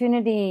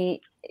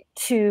opportunity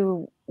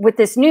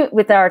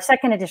with our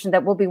second edition,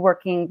 that we'll be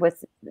working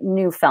with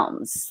new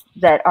films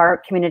that our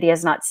community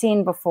has not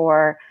seen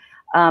before.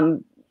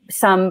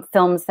 Some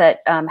films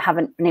that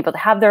haven't been able to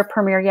have their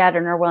premiere yet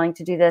and are willing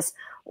to do this,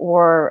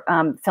 or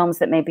films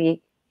that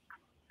maybe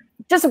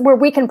just where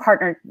we can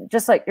partner,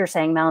 just like you're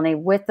saying, Melanie,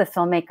 with the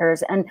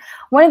filmmakers. And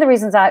one of the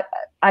reasons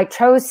I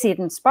chose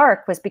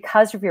Seed&Spark was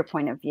because of your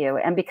point of view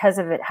and because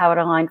of how it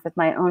aligned with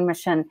my own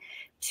mission.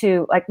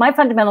 My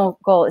fundamental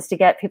goal is to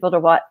get people to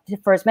watch,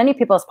 for as many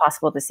people as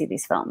possible, to see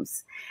these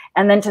films,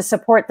 and then to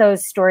support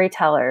those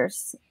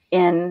storytellers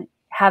in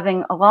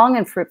having a long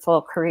and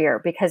fruitful career.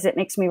 Because it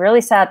makes me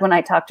really sad when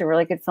I talk to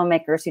really good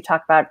filmmakers who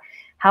talk about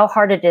how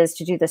hard it is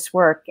to do this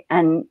work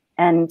and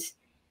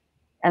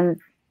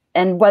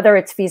whether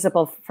it's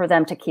feasible for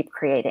them to keep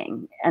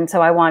creating. And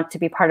so I want to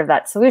be part of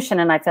that solution.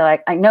 And I feel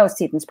like I know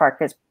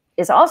Seed&Spark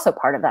is also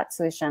part of that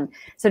solution.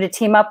 So to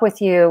team up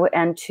with you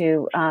and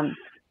to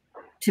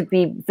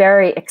be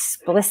very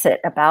explicit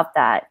about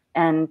that,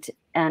 and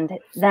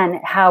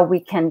then how we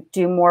can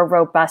do more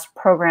robust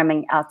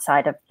programming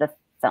outside of the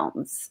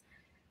films.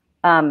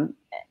 And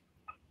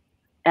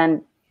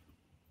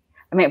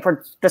I mean, if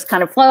we're just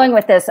kind of flowing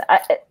with this,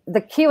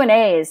 the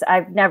Q&As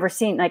I've never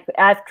seen, like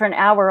after an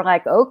hour,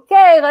 like,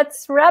 okay,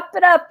 let's wrap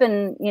it up.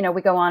 And,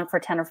 we go on for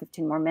 10 or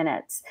 15 more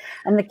minutes.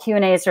 And the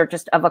Q&As are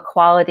just of a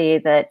quality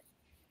that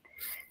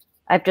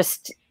I've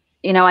just,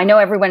 I know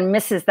everyone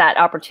misses that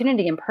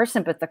opportunity in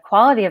person, but the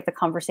quality of the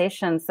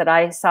conversations that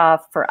I saw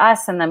for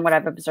us, and then what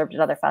I've observed at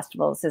other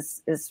festivals,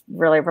 is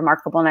really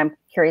remarkable. And I'm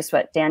curious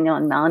what Daniel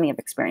and Melanie have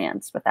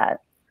experienced with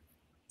that.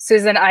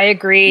 Susan, I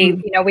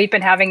agree. We've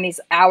been having these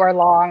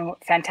hour-long,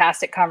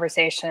 fantastic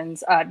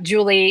conversations.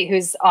 Julie,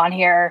 who's on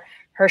here,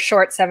 her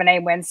short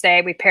 7A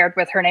Wednesday, we paired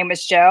with, her name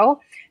was Jo.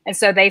 And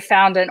so they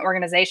found an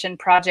organization,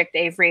 Project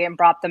Avery, and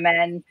brought them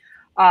in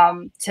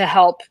to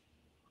help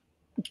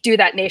do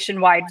that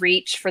nationwide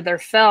reach for their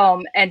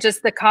film. And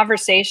just the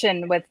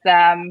conversation with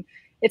them,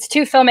 it's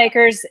 2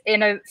 filmmakers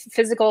in a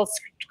physical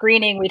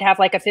screening. We'd have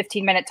like a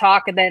 15-minute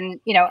talk and then,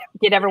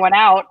 get everyone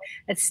out.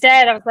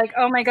 Instead, I was like,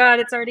 oh my God,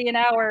 it's already an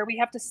hour. We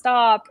have to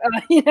stop.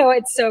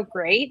 It's so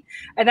great.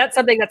 And that's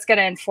something that's going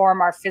to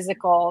inform our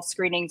physical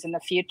screenings in the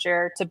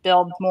future, to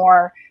build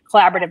more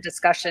collaborative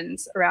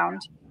discussions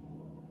around.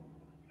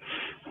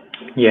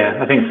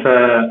 Yeah, I think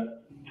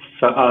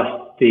for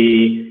us,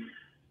 the,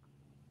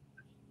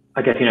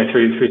 I guess,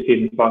 through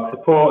Seed&Spark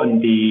support and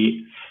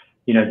the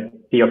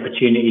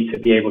opportunity to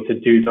be able to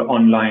do the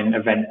online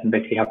events and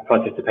basically have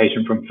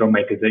participation from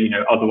filmmakers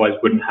that, otherwise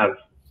wouldn't have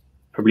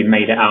probably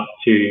made it out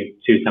to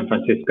San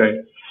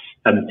Francisco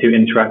to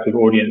interact with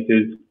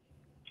audiences.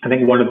 I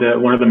think one of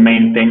the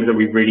main things that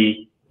we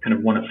really kind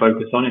of want to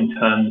focus on in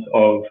terms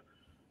of,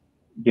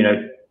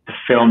 the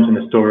films and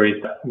the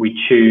stories that we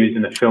choose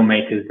and the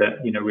filmmakers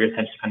that, we're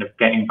essentially kind of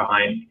getting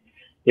behind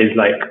is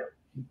like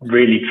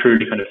really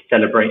truly kind of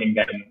celebrating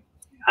them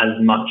as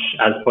much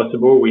as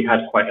possible. We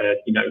had quite a,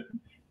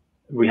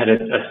 we had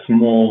a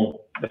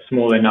small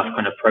enough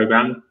kind of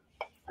program,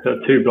 so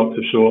 2 blocks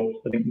of shorts,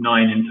 I think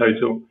 9 in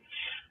total.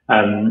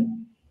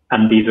 And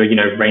these were,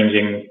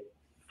 ranging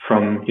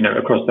from,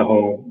 across the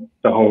whole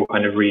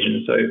kind of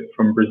region. So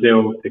from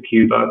Brazil to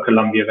Cuba,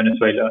 Colombia,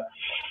 Venezuela,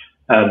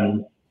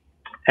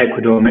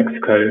 Ecuador,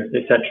 Mexico,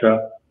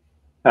 etc.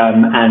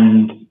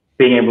 And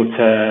being able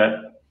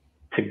to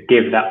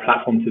give that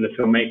platform to the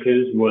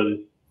filmmakers was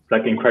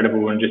like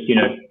incredible. And just,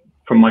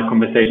 from my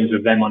conversations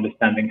with them,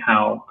 understanding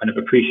how kind of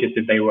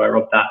appreciative they were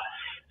of that,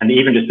 and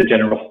even just the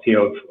generosity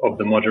of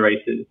the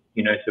moderators,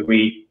 so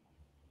we,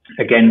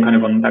 again, kind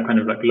of on that kind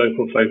of like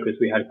local focus,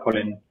 we had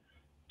Colin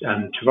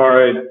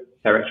Trevorrow,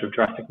 director of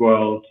Jurassic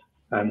World,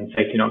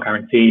 Safety Not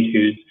Guaranteed,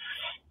 who's,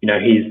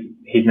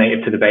 he's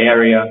native to the Bay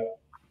Area.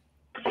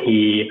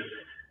 He,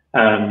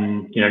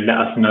 let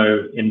us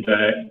know in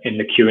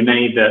the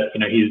Q&A that,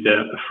 he's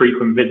a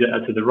frequent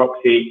visitor to the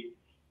Roxy,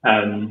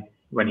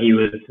 when he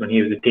was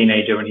a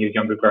teenager, when he was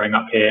younger, growing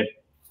up here.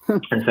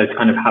 And so to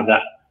kind of have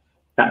that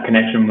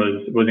connection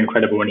was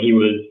incredible. And he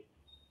was,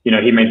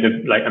 he made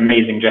the like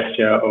amazing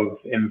gesture of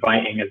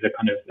inviting as a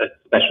kind of a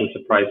special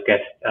surprise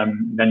guest,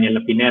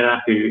 Daniela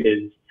Pineda, who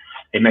is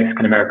a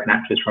Mexican-American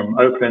actress from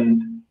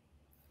Oakland,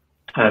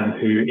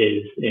 who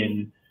is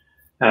in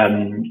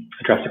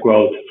Jurassic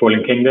World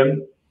Fallen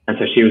Kingdom. And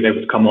so she was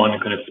able to come on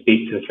and kind of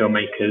speak to the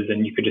filmmakers,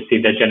 and you could just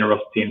see their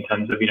generosity in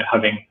terms of,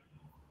 having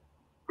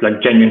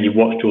like genuinely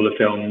watched all the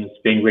films,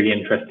 being really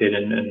interested,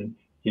 and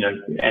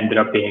ended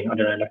up being, I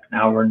don't know, like an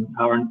hour and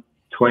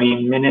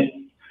 20 minutes,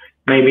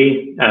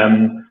 maybe.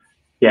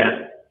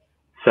 Yeah.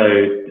 So,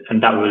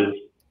 and that was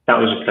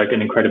just like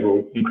an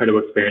incredible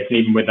experience. And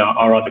even with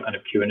our other kind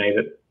of Q&A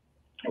that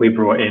we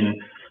brought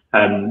in,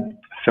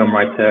 film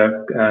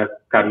writer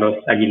Carlos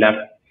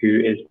Aguilar, who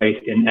is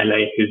based in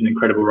LA, who's an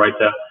incredible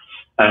writer.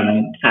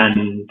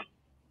 And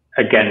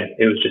again,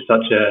 it was just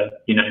such a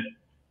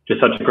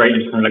great,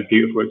 just kind of like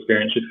beautiful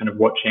experience, just kind of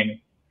watching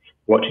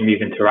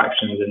these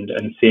interactions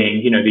and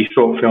seeing, these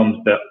short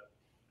films that,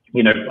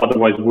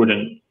 otherwise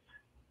wouldn't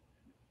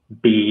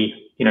be,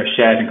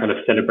 shared and kind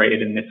of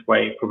celebrated in this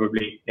way,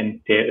 probably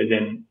in theaters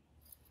in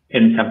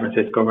San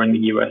Francisco or in the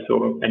US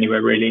or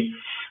anywhere really.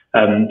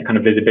 The kind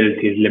of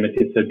visibility is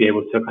limited, so be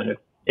able to kind of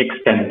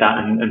extend that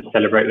and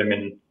celebrate them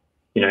in,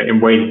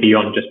 in ways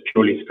beyond just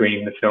purely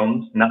screening the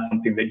films. And that's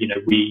something that,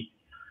 we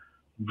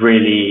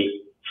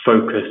really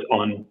focus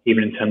on,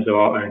 even in terms of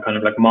our own kind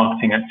of like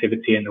marketing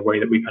activity and the way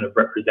that we kind of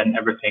represent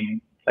everything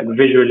like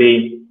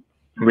visually,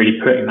 really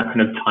putting that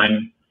kind of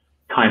time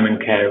and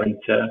care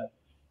into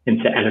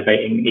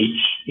elevating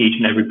each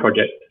and every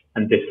project.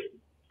 And this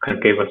kind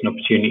of gave us an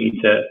opportunity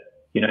to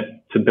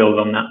build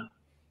on that.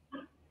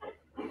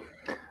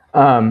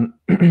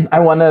 I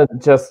want to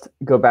just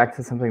go back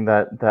to something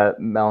that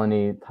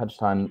Melanie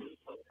touched on,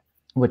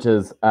 which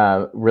is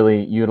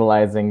really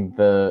utilizing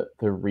the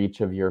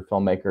reach of your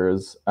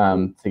filmmakers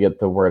to get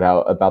the word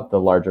out about the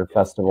larger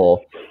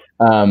festival.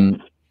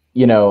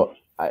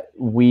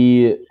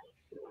 We've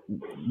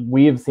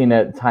seen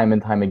it time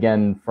and time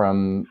again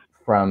from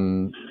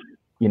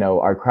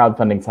our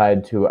crowdfunding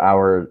side to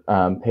our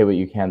pay what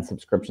you can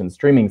subscription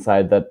streaming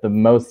side, that the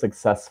most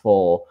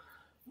successful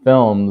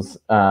films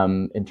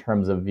in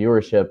terms of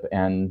viewership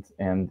and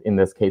in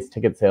this case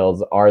ticket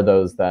sales are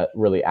those that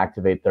really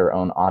activate their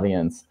own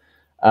audience.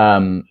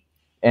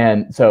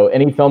 And so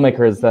any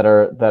filmmakers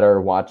that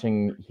are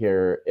watching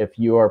here, if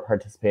you are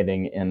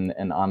participating in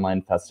an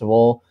online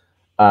festival,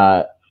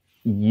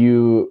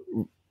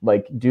 you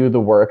like do the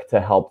work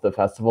to help the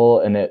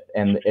festival, and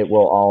it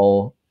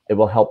will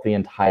help the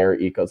entire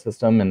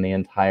ecosystem and the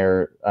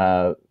entire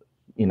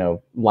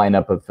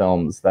lineup of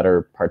films that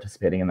are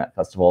participating in that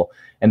festival.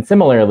 And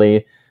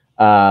similarly,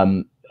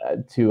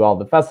 to all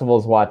the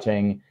festivals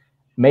watching,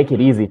 make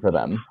it easy for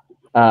them.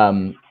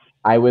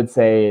 I would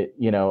say,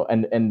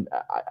 and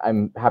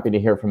I'm happy to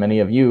hear from any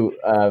of you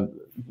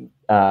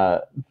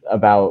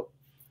about,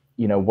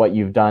 what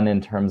you've done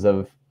in terms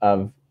of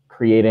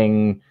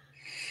creating,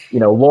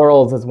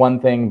 laurels is one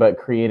thing, but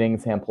creating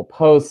sample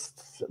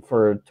posts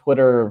for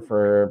Twitter,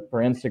 for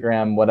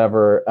Instagram,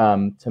 whatever,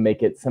 to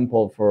make it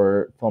simple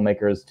for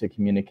filmmakers to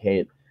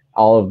communicate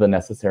all of the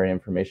necessary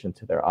information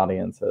to their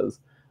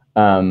audiences.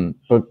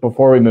 But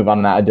before we move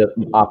on to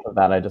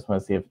that, I just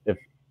want to see if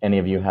any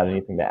of you had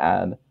anything to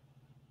add.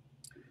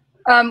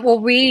 Well,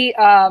 we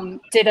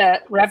did a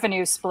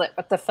revenue split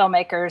with the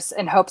filmmakers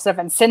in hopes of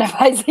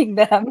incentivizing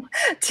them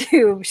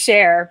to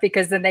share,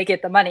 because then they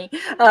get the money.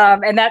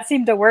 And that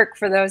seemed to work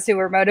for those who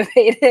were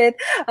motivated.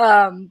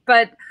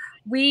 But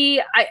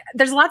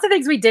there's lots of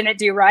things we didn't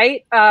do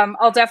right.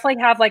 I'll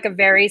definitely have like a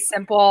very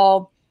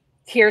simple,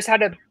 here's how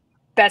to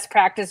best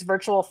practice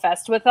virtual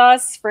fest with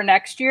us for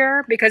next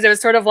year, because it was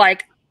sort of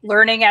like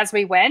learning as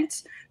we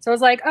went. So I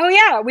was like, oh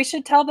yeah, we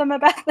should tell them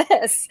about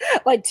this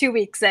like 2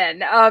 weeks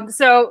in.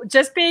 So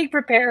just being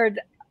prepared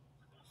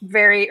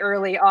very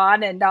early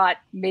on and not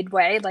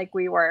midway like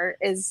we were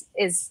is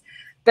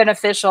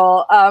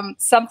beneficial.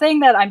 Something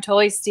that I'm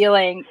totally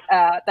stealing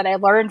that I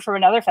learned from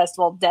another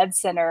festival, Dead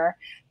Center,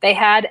 they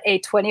had a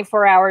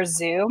 24-hour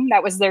Zoom.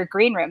 That was their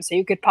green room. So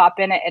you could pop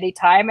in at any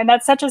time. And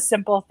that's such a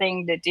simple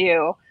thing to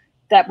do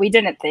that we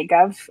didn't think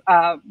of.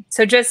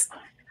 So just,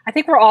 I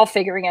think we're all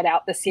figuring it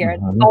out this year.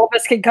 Mm-hmm. All of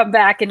us can come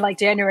back in like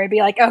January and be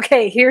like,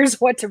 okay, here's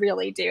what to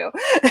really do.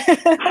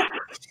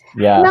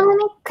 Yeah.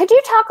 Melanie, could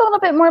you talk a little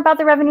bit more about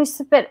the revenue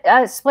split?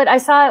 I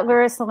saw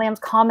Larissa Lamb's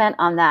comment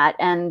on that,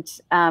 and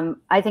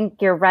I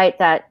think you're right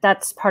that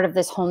that's part of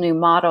this whole new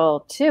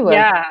model too.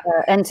 Yeah.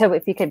 And so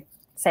if you could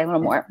say a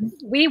little more.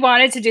 We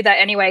wanted to do that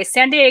anyway.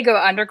 San Diego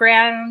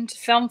Underground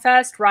Film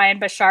Fest, Ryan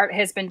Bashart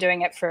has been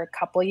doing it for a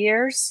couple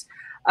years.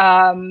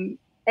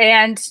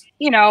 And,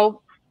 you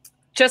know,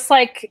 just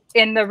like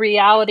in the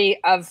reality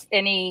of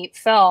any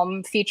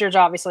film, features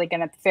obviously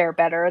going to fare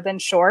better than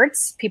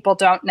shorts. People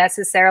don't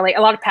necessarily,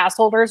 a lot of pass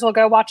holders will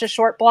go watch a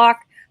short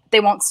block.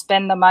 They won't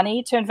spend the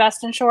money to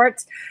invest in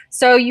shorts.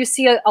 So you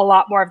see a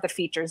lot more of the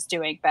features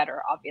doing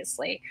better,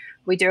 obviously.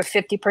 We do a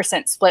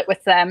 50% split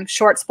with them.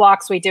 Shorts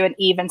blocks, we do an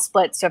even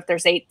split. So if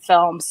there's 8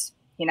 films,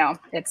 you know,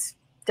 it's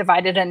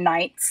divided in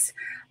nights.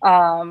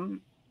 And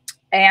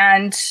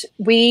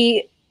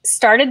we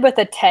started with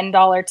a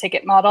 $10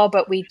 ticket model,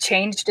 but we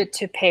changed it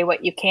to pay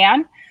what you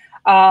can,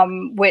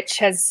 which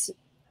has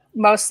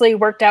mostly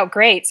worked out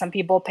great. Some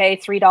people pay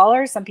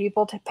 $3, some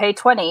people pay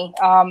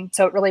 $20.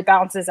 So it really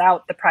balances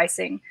out the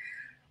pricing.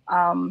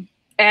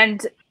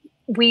 And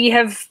we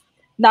have,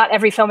 not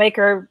every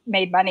filmmaker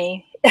made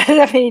money.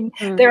 I mean,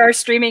 there are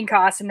streaming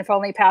costs, and if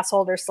only pass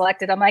holders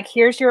selected, I'm like,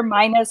 here's your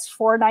minus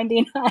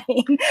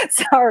 $4.99.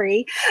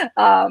 Sorry.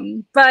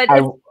 But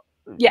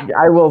yeah,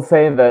 I will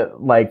say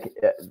that, like,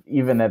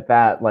 even at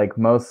that, like,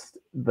 most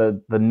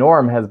the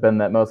norm has been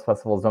that most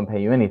festivals don't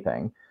pay you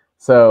anything.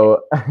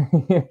 So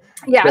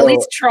yeah, at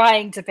least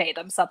trying to pay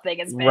them something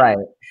has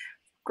been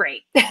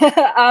great.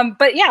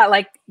 But yeah,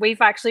 like,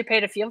 we've actually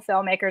paid a few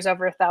filmmakers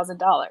over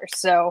 $1,000.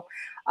 So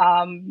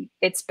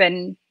it's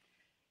been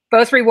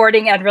both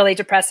rewarding and really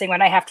depressing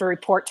when I have to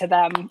report to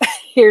them,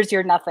 here's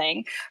your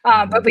nothing.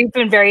 But we've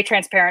been very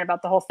transparent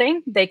about the whole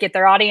thing. They get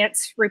their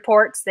audience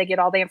reports, they get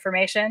all the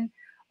information.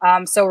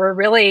 So we're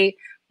really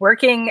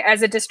working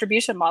as a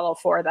distribution model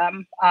for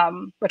them,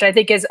 which I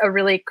think is a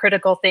really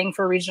critical thing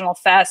for regional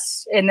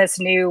fests in this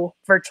new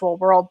virtual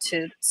world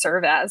to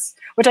serve as,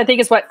 which I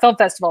think is what Film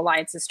Festival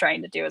Alliance is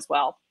trying to do as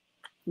well,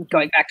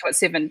 going back to what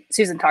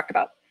Susan talked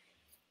about.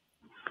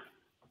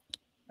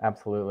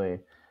 Absolutely.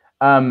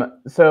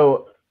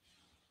 So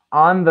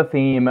on the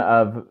theme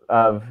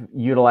of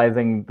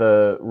utilizing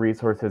the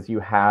resources you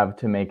have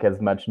to make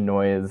as much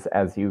noise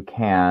as you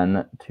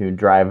can to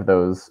drive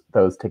those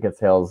ticket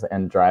sales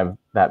and drive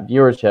that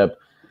viewership,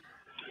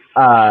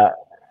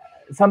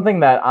 something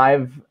that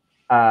I've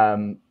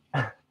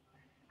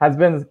has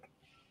been,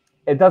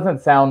 it doesn't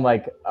sound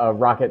like a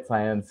rocket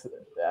science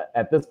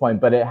at this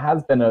point, but it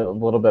has been a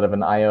little bit of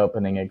an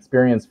eye-opening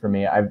experience for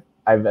me. I've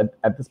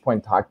at this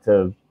point talked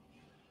to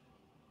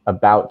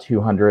about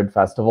 200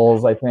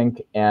 festivals, I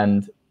think.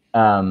 And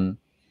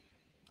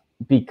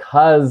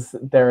because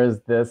there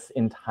is this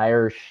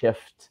entire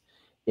shift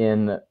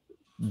in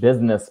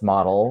business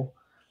model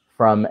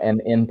from an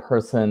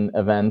in-person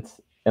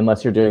event,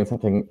 unless you're doing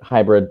something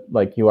hybrid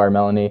like you are,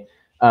 Melanie,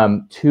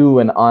 to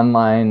an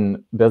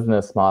online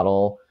business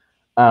model,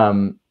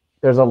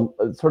 there's a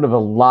sort of a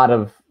lot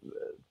of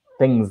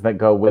things that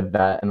go with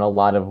that, and a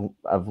lot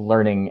of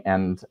learning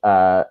and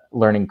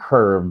learning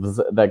curves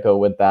that go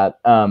with that.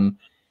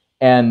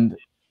 And,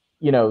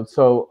 you know,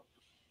 so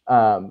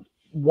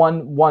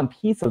one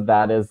piece of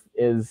that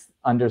is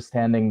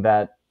understanding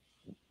that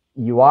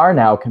you are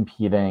now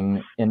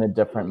competing in a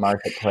different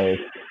marketplace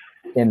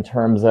in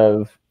terms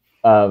of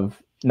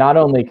not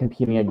only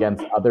competing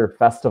against other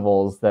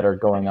festivals that are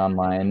going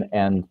online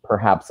and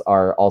perhaps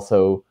are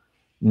also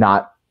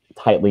not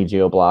tightly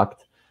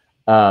geo-blocked,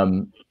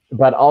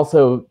 but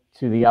also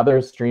to the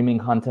other streaming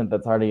content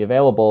that's already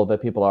available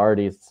that people are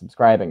already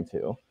subscribing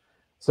to.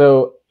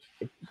 So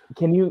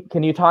can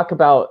you talk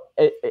about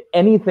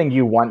anything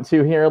you want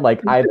to here,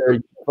 like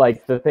either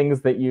like the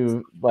things that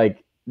you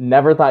like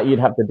never thought you'd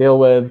have to deal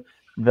with,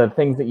 the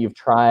things that you've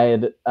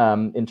tried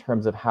in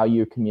terms of how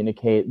you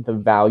communicate the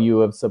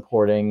value of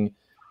supporting,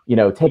 you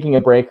know, taking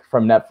a break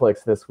from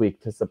Netflix this week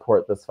to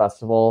support this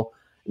festival.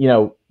 You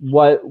know,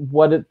 what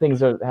things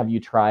have you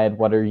tried?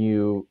 How are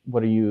you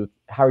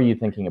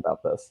thinking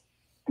about this?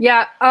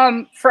 Yeah,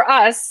 for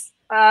us,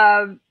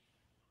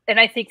 and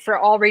I think for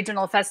all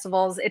regional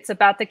festivals, it's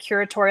about the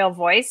curatorial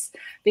voice,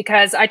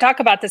 because I talk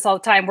about this all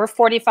the time. We're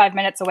 45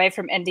 minutes away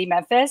from Indie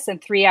Memphis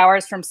and 3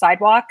 hours from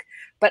Sidewalk,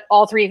 but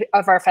all three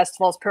of our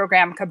festivals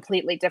program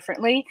completely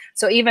differently.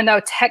 So even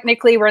though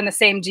technically we're in the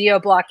same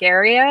geo-block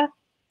area,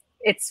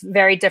 it's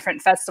very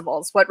different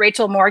festivals. What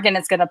Rachel Morgan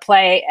is going to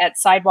play at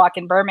Sidewalk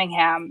in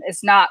Birmingham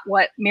is not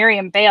what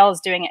Miriam Bale is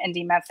doing at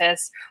Indie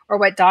Memphis or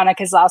what Donna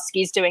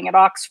Kozlowski is doing at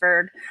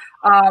Oxford.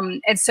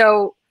 And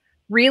so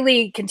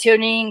really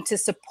continuing to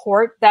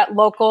support that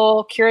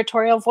local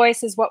curatorial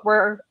voice is what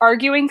we're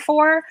arguing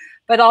for.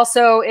 But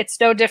also, it's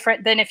no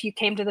different than if you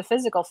came to the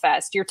physical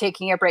fest. You're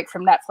taking a break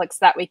from Netflix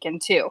that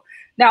weekend too.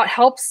 Now, it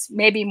helps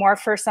maybe more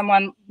for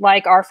someone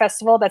like our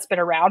festival that's been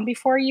around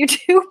before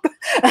YouTube,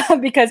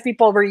 because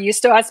people were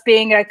used to us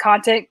being a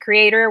content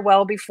creator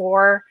well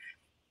before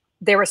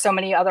there were so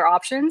many other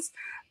options.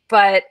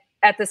 But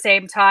at the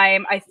same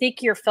time, I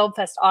think your Film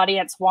Fest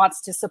audience wants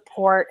to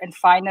support and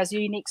find those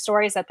unique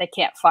stories that they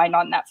can't find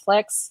on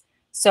Netflix.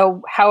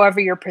 So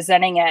however you're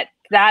presenting it,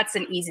 that's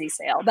an easy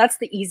sale. That's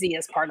the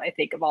easiest part, I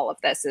think, of all of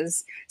this,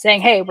 is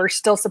saying, hey, we're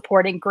still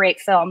supporting great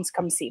films,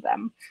 come see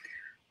them.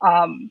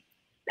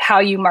 How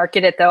you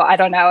market it, though, I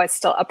don't know. It's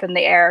still up in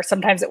the air.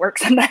 Sometimes it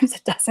works, sometimes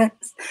it doesn't.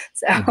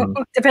 So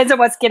depends on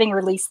what's getting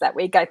released that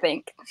week, I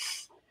think.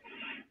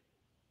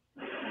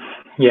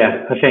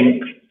 Yeah, I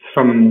think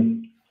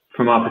from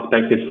our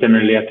perspective,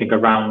 similarly, I think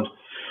around,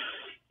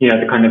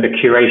 the kind of the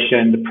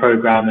curation, the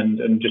program,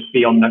 and just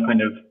beyond that,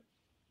 kind of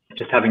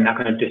just having that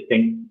kind of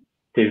distinctive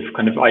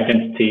kind of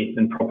identity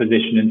and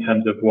proposition in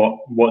terms of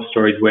what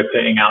stories we're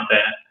putting out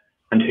there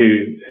and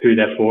who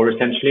they're for,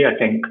 essentially. I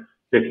think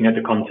looking at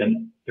the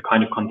content, the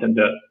kind of content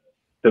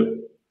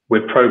that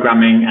we're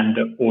programming and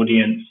the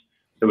audience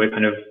that we're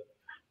kind of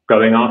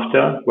going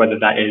after, whether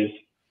that is,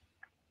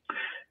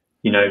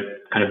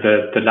 kind of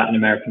the Latin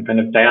American kind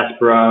of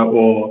diaspora,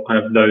 or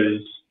kind of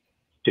those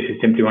who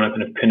simply want to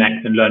kind of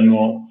connect and learn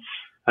more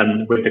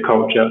with the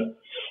culture.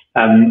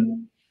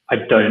 I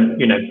don't,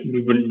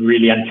 we wouldn't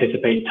really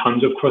anticipate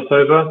tons of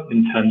crossover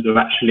in terms of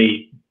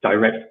actually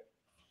direct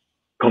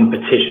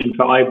competition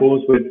for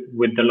eyeballs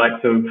with the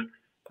likes of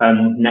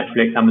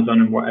Netflix,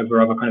 Amazon, and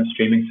whatever other kind of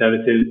streaming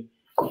services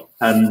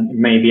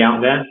may be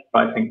out there.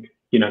 But I think,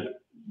 I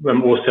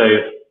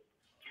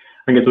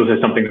think it's also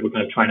something that we're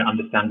kind of trying to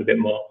understand a bit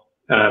more,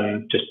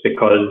 just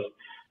because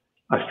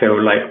I feel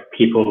like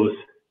people's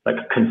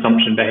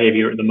consumption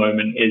behavior at the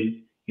moment is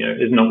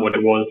not what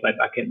it was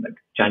back in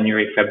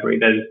January, February.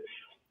 There's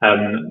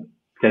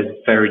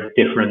very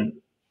different,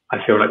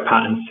 I feel like,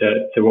 patterns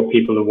to what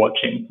people are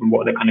watching and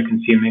what they're kind of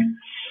consuming.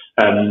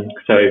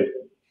 So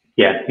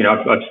yeah,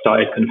 I've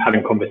started kind of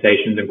having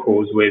conversations and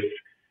calls with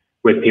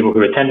people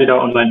who attended our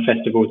online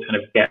festival to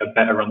kind of get a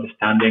better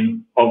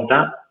understanding of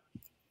that,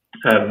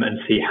 and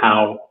see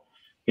how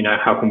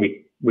can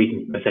we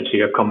can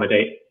essentially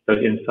accommodate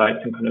those insights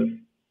and kind of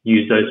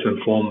use those to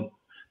inform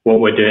what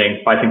we're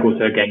doing. But I think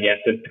also, again,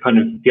 the kind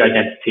of the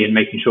identity and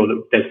making sure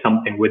that there's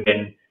something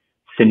within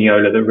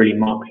Cineola that really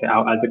marks it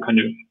out as a kind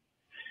of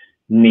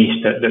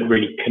niche that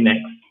really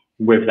connects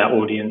with that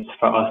audience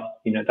for us.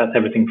 That's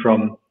everything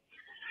from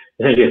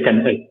essentially a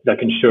sense of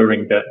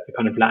ensuring that the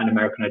kind of Latin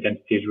American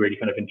identity is really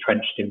kind of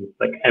entrenched in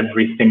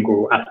every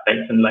single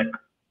aspect and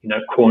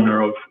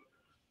corner of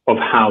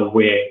how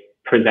we're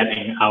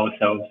presenting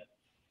ourselves,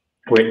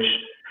 which,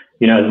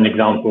 as an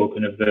example,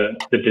 kind of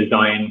the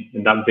design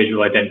and that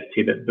visual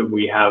identity that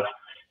we have,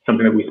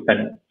 something that we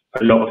spent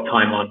a lot of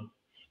time on,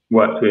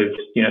 worked with,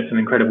 some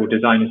incredible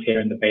designers here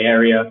in the Bay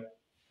Area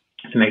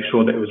to make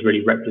sure that it was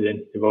really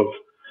representative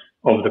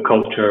of the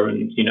culture,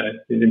 and,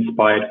 is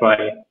inspired by,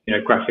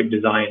 graphic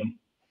design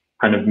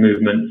kind of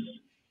movements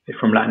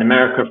from Latin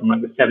America, from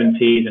the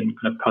 70s, and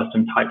kind of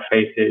custom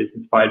typefaces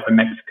inspired by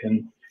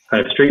Mexican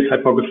kind of street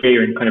typography,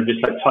 and kind of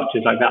just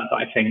touches like that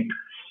I think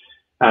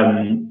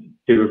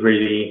do a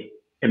really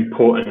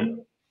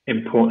important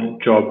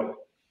job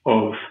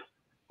of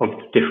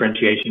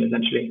differentiation,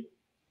 essentially.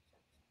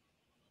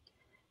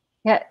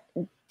 Yeah,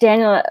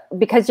 Daniel,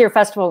 because your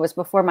festival was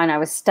before mine, I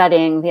was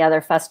studying the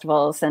other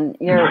festivals, and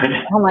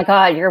oh my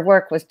God, your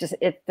work was just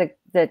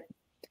the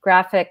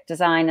graphic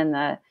design and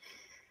the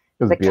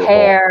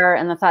care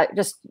and the thought,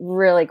 just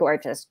really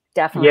gorgeous.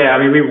 Definitely. Yeah, I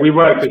mean, we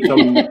work with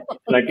some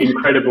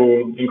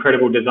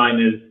incredible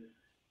designers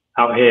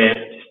out here,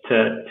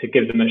 just to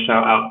give them a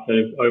shout out. So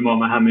Omar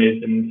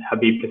Mohammed and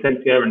Habib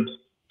Placencia and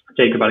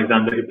Jacob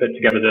Alexander, who put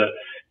together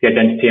the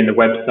identity and the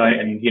website.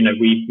 And,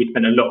 we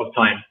spent a lot of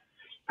time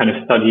kind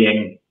of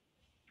studying,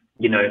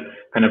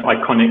 kind of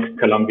iconic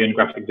Colombian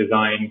graphic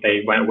design.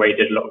 They went away,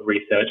 did a lot of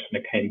research, and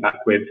they came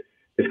back with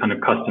this kind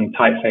of custom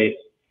typeface,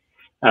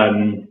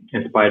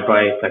 inspired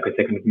by, like I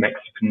say, kind of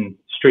Mexican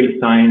street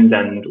signs,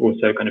 and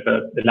also kind of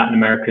the Latin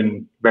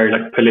American, very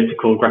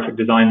political graphic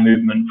design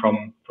movement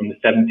from the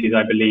 70s,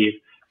 I believe.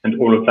 And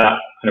all of that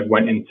kind of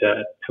went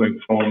into to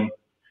inform,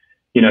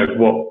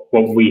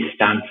 what we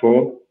stand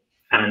for,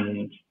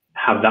 and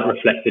have that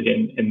reflected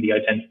in the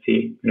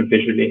identity,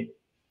 visually,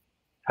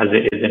 as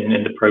it is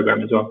in the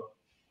program as well.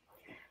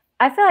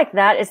 I feel like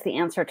that is the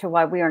answer to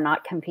why we are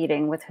not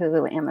competing with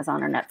Hulu,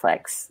 Amazon, or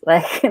Netflix.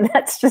 Like,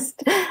 that's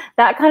just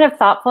that kind of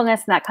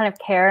thoughtfulness and that kind of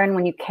care. And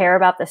when you care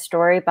about the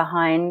story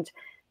behind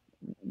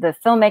the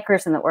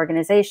filmmakers and the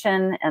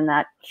organization and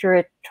that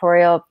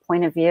curatorial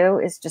point of view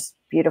is just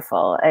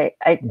beautiful. I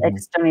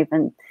just don't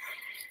even,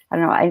 I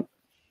don't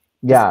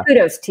know.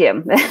 Kudos to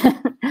you.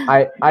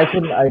 I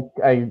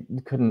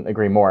couldn't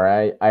agree more.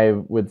 I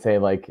would say,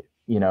 like,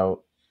 you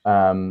know,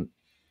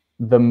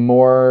 the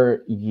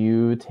more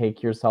you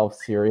take yourself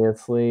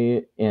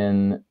seriously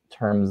in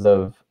terms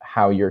of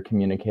how you're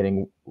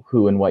communicating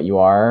who and what you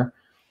are,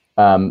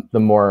 the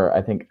more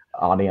I think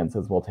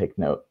audiences will take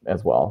note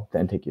as well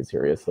and take you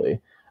seriously.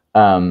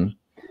 There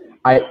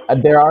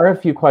are a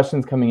few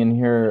questions coming in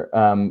here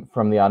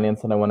from the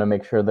audience, and I want to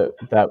make sure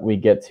that we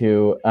get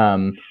to.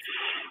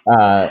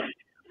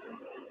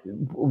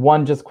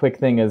 One just quick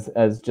thing is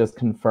as just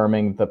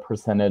confirming the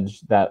percentage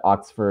that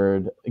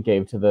Oxford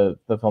gave to the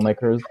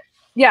filmmakers.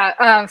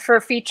 Yeah, for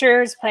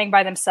features playing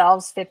by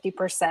themselves,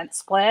 50%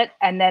 split.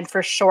 And then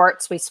for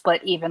shorts, we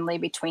split evenly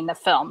between the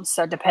films.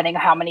 So depending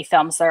on how many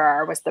films there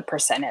are was the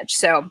percentage.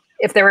 So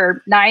if there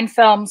were 9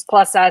 films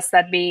plus us,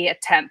 that'd be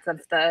 1/10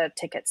 of the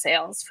ticket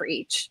sales for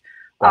each.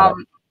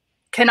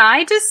 Can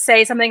I just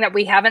say something that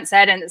we haven't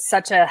said, and it's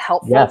such a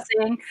helpful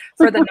thing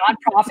for the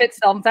nonprofit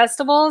film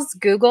festivals,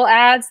 Google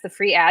ads, the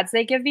free ads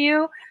they give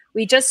you,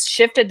 we just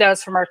shifted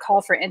those from our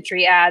call for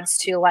entry ads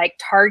to like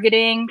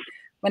targeting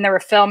when there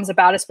were films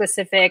about a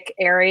specific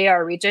area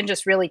or region,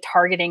 just really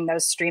targeting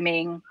those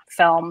streaming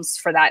films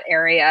for that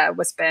area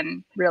has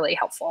been really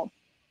helpful.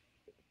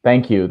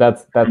 Thank you.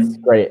 That's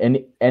great. And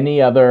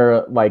any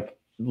other like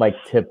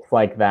tips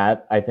like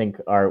that, I think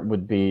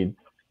would be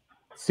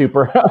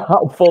super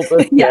helpful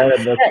to share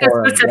in this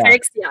forum.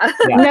 Specifics,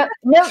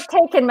 Note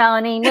taken,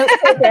 Melanie. Note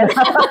taken.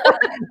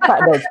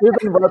 No,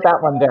 Susan wrote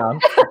that one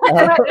down.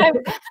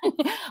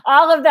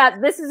 All of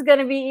that. This is going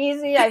to be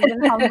easy. I've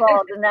been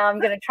humbled, and now I'm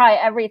going to try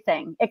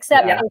everything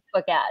except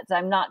Facebook ads.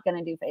 I'm not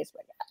going to do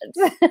Facebook ads.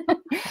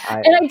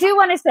 And I do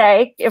want to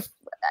say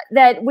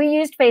that we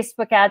used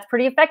Facebook ads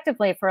pretty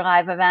effectively for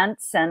live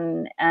events,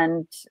 and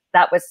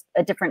that was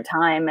a different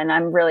time. And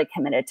I'm really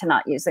committed to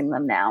not using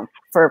them now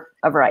for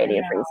a variety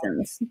of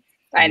reasons.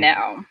 I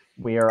know.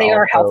 They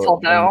are helpful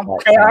though.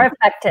 They are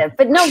effective.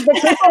 But no,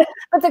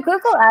 but the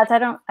Google ads, I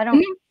don't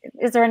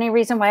is there any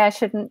reason why I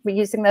shouldn't be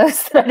using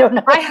those? I don't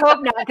know. I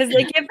hope not, because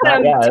they give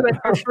them to us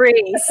for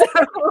free. So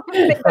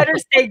they better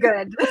stay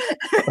good.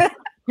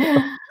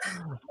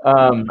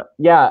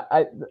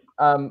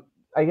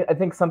 I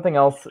think something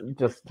else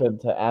just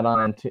to add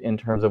on in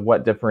terms of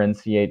what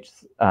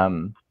differentiates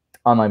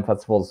online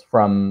festivals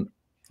from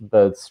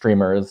the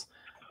streamers,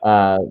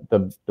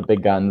 the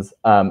big guns,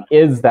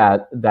 is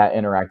that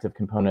interactive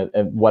component,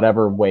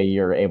 whatever way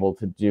you're able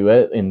to do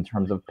it in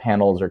terms of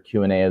panels or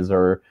Q&As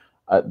or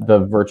the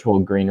virtual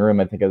green room,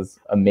 I think is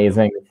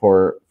amazing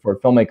for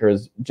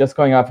filmmakers. Just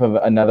going off of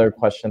another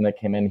question that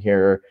came in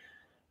here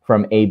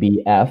from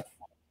ABF,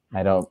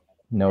 I don't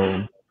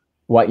know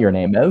what your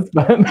name is,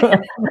 but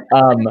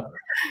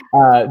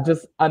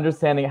just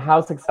understanding how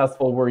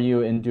successful were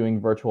you in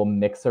doing virtual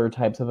mixer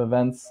types of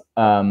events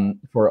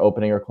for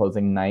opening or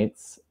closing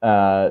nights?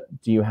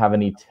 Do you have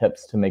any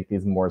tips to make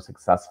these more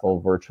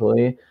successful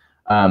virtually?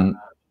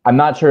 I'm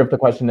not sure if the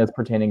question is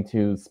pertaining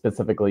to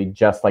specifically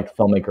just like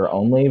filmmaker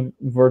only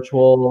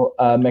virtual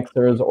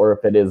mixers, or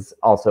if it is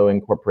also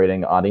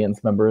incorporating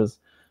audience members.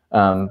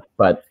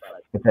 But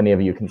if any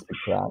of you can speak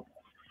to that.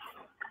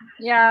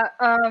 Yeah,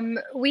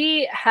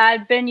 we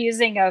had been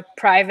using a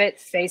private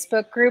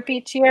Facebook group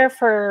each year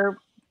for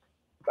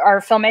our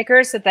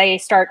filmmakers that they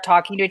start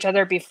talking to each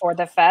other before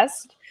the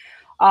fest.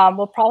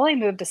 We'll probably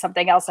move to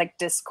something else like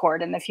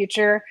Discord in the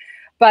future,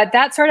 but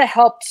that sort of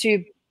helped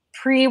to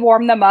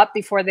pre-warm them up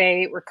before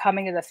they were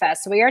coming to the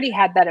fest. So we already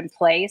had that in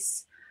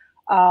place.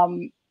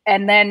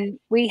 And then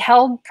we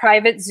held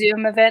private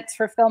Zoom events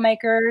for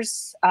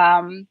filmmakers.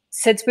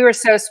 Since we were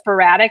so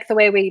sporadic the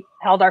way we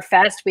held our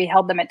fest, we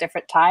held them at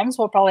different times.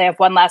 We'll probably have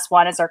one last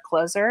one as our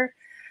closer.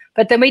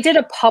 But then we did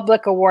a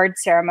public award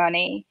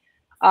ceremony,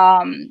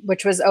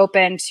 which was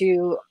open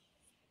to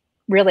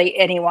really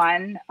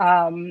anyone.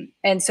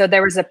 And so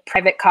there was a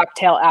private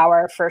cocktail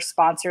hour for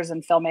sponsors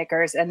and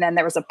filmmakers. And then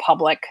there was a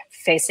public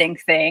facing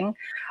thing.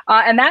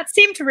 And that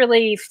seemed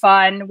really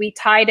fun. We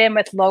tied in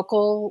with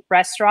local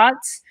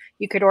restaurants.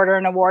 You could order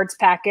an awards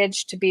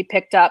package to be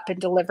picked up and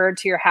delivered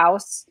to your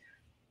house.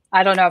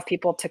 I don't know if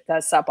people took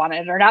us up on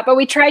it or not, but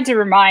we tried to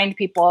remind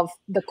people of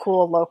the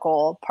cool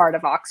local part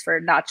of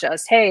Oxford, not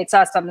just, hey, it's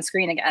us on the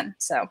screen again.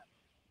 So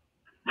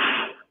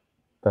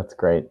that's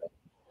great.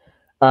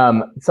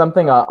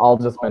 Something I'll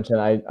just mention,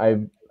 I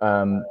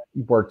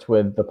worked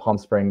with the Palm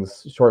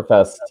Springs Short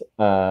Fest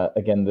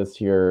again this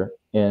year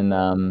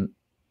in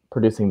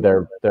producing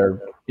their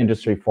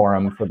industry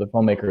forum for the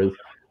filmmakers.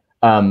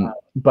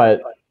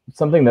 But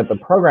something that the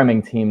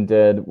programming team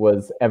did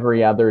was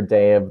every other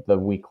day of the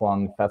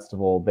week-long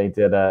festival, they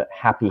did a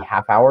happy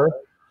half hour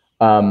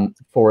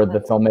for the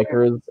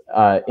filmmakers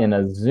in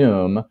a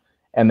Zoom.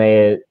 and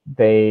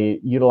they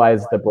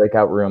utilize the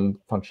breakout room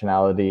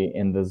functionality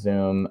in the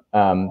Zoom,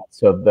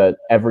 so that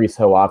every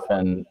so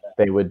often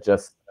they would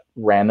just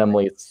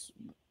randomly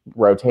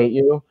rotate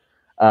you.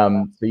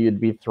 So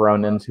you'd be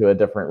thrown into a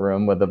different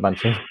room with a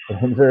bunch of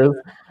strangers,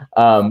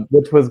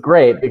 which was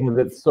great because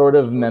it sort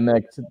of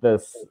mimicked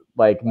this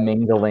like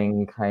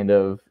mingling kind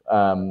of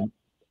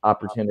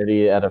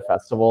opportunity at a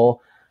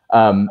festival.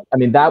 I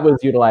mean, that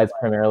was utilized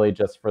primarily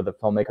just for the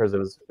filmmakers.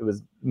 It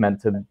was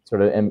meant to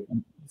sort of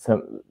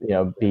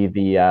be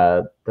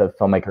the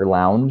filmmaker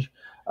lounge.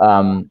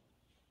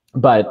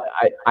 But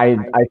I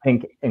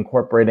think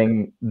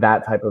incorporating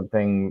that type of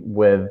thing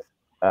with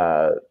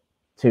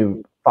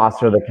to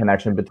foster the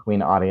connection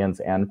between audience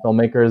and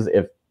filmmakers,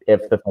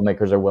 if the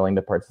filmmakers are willing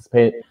to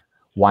participate,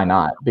 why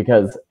not?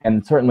 Because,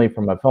 and certainly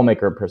from a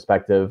filmmaker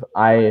perspective,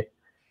 I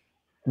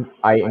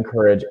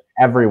encourage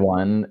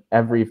everyone,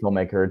 every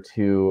filmmaker,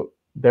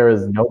 there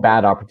is no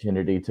bad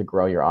opportunity to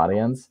grow your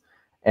audience.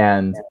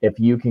 And if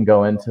you can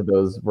go into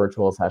those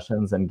virtual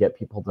sessions and get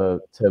people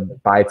to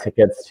buy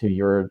tickets to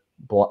your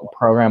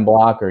program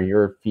block or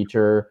your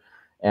feature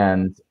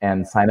and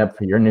sign up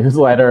for your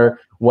newsletter,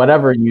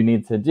 whatever you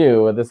need to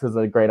do, this is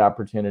a great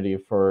opportunity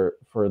for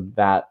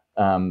that,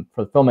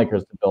 for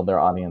filmmakers to build their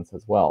audience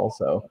as well.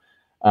 So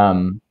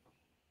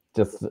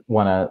just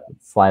want to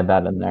slide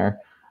that in there.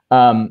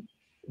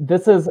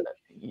 This is,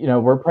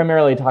 we're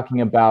primarily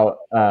talking about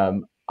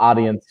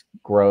audience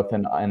growth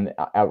and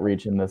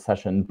outreach in this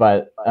session,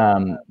 but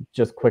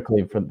just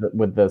quickly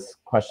with this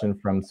question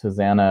from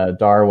Susanna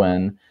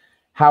Darwin,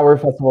 how are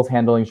festivals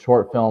handling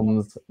short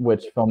films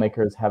which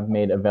filmmakers have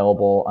made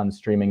available on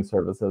streaming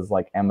services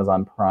like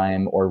Amazon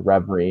Prime or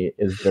Reverie?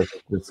 Is this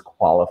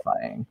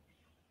disqualifying?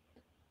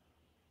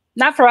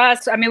 Not for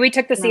us. I mean, we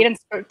took the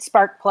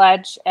Seed&Spark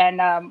pledge,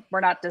 and we're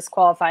not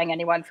disqualifying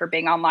anyone for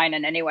being online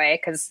in any way,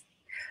 because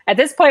at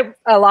this point,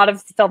 a lot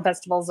of film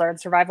festivals are in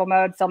survival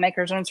mode.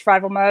 Filmmakers are in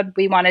survival mode.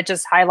 We want to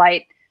just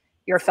highlight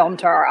your film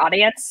to our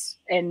audience.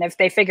 And if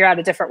they figure out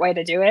a different way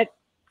to do it,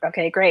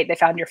 okay, great. They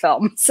found your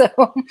film. So,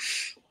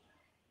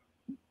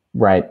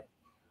 right.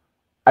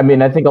 I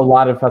mean, I think a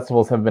lot of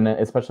festivals have been,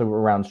 especially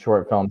around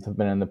short films, have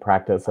been in the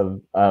practice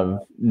of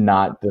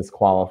not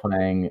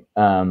disqualifying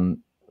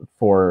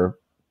for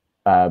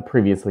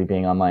previously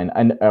being online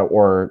and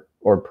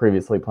or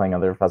previously playing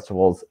other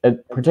festivals,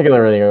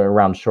 particularly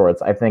around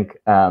shorts. I think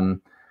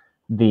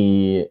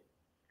the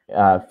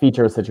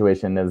feature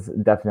situation is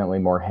definitely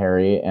more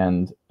hairy,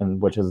 and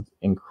which is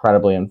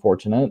incredibly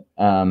unfortunate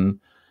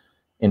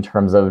in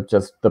terms of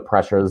just the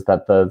pressures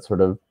that the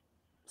sort of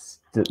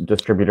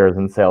distributors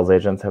and sales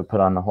agents have put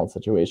on the whole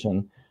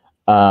situation.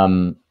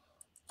 But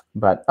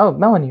oh,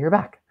 Melanie, you're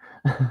back.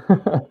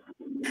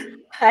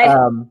 Hi.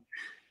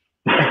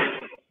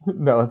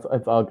 No,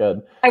 it's all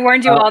good. I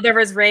warned you all there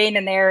was rain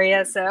in the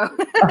area, so.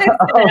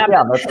 Oh,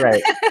 yeah, that's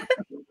right.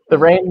 The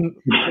rain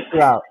took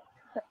you out.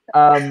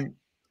 I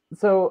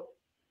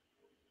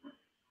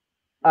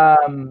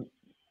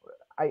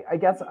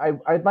guess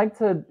I'd like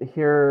to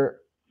hear.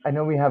 I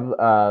know we have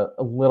a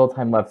little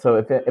time left, so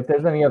if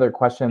there's any other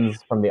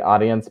questions from the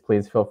audience,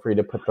 please feel free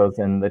to put those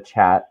in the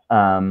chat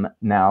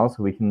now,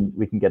 so we can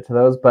get to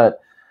those.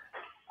 But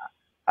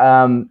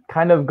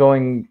kind of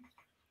going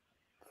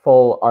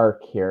full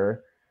arc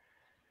here.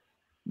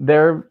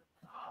 There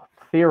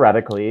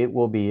theoretically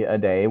will be a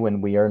day when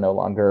we are no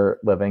longer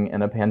living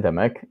in a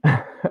pandemic,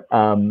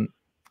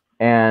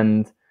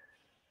 and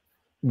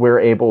we're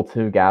able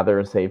to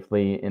gather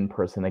safely in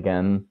person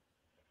again,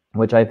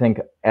 which I think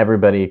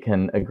everybody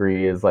can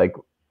agree is like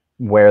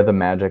where the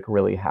magic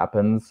really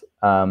happens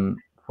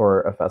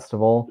for a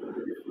festival.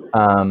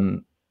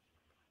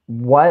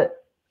 What,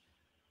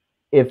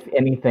 if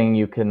anything,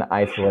 you can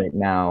isolate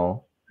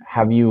now,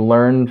 have you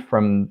learned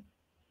from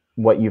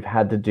what you've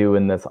had to do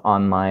in this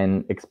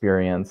online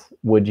experience,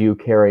 would you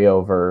carry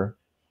over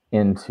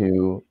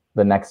into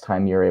the next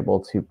time you're able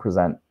to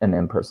present an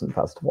in-person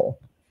festival?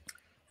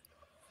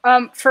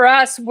 For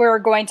us, we're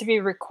going to be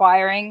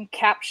requiring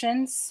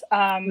captions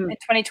in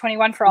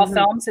 2021 for all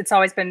films. It's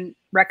always been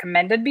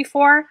recommended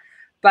before,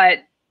 but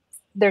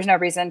there's no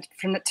reason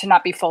to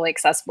not be fully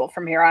accessible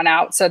from here on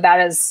out. So that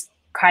is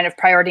kind of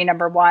priority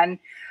number one.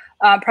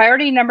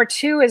 Priority number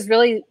two is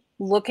really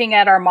looking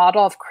at our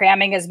model of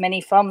cramming as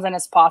many films in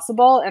as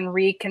possible and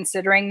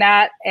reconsidering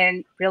that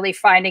and really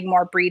finding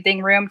more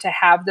breathing room to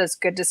have those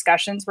good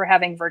discussions we're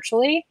having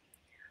virtually.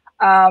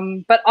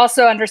 But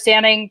also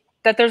understanding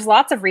that there's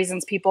lots of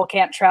reasons people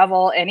can't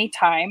travel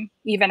anytime,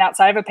 even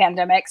outside of a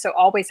pandemic. So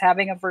always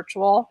having a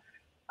virtual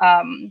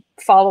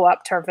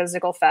follow-up to our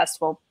physical fest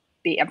will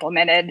be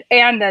implemented.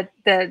 And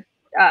the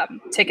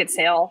ticket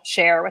sale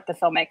share with the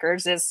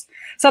filmmakers is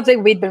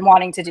something we'd been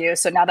wanting to do.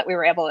 So now that we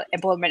were able to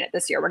implement it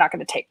this year, we're not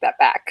going to take that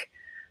back.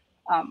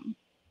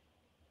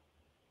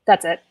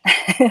 That's it.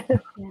 Yeah.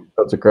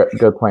 Those are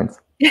good points.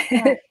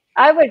 Yeah.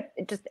 I would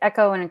just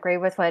echo and agree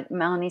with what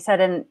Melanie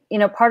said. And,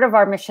 part of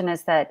our mission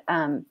is that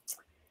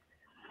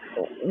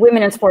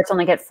women in sports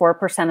only get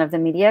 4% of the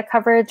media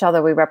coverage,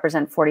 although we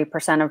represent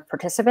 40% of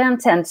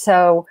participants. And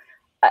so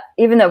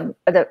even though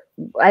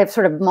I have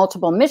sort of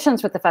multiple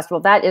missions with the festival,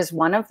 that is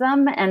one of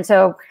them. And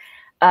so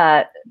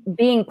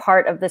being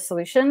part of the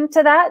solution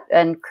to that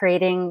and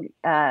creating,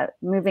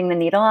 moving the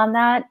needle on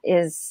that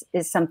is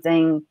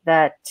something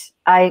that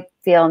I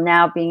feel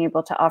now being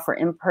able to offer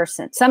in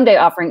person, someday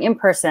offering in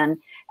person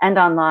and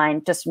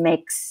online, just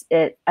makes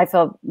it, I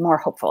feel more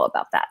hopeful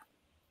about that.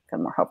 I feel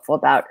more hopeful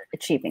about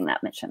achieving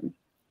that mission.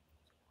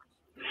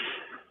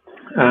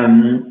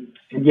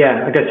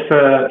 Yeah, I guess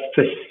for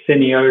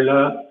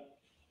Cineola,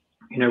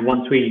 you know,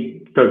 once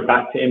we go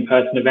back to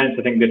in-person events,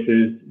 I think this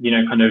is, you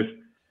know, kind of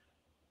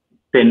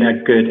been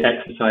a good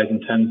exercise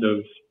in terms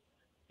of,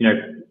 you know,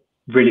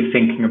 really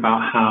thinking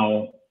about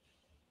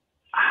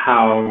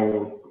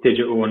how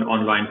digital and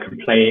online can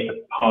play a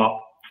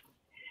part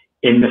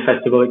in the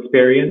festival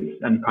experience,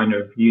 and kind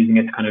of using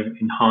it to kind of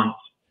enhance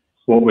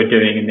what we're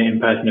doing in the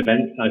in-person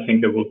events. I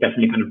think that we'll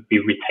definitely kind of be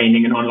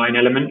retaining an online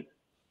element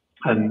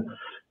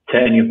to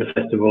any of the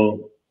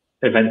festival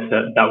events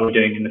that we're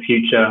doing in the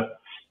future.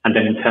 And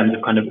then in terms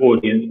of kind of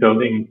audience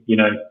building, you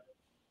know,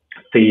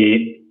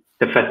 the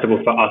festival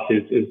for us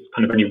is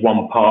kind of only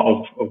one part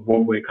of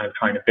what we're kind of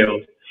trying to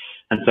build.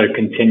 And so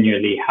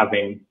continually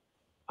having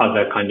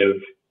other kind of,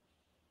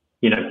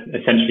 you know,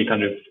 essentially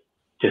kind of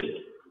just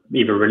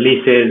either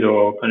releases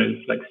or kind of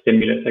like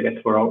stimulus, I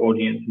guess, for our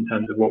audience in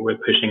terms of what we're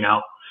pushing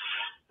out,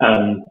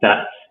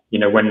 that, you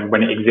know,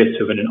 when it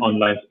exists within an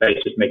online space,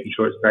 just making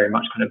sure it's very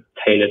much kind of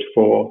tailored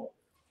for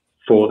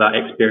that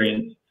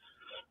experience,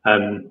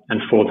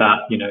 and for that,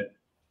 you know,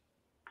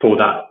 for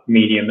that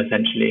medium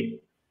essentially.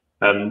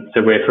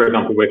 So for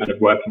example, we're kind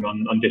of working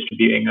on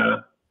distributing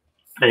an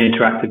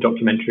interactive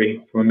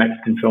documentary from a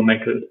Mexican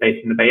filmmaker that's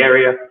based in the Bay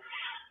Area,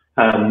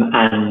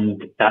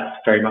 and that's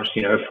very much,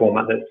 you know, a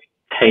format that's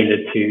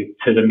tailored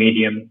to the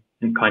medium,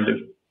 and kind of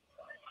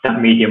that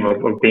medium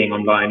of being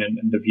online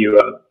and the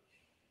viewer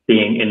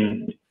being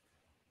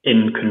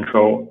in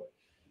control,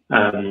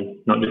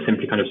 not just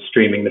simply kind of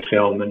streaming the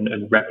film and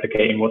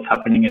replicating what's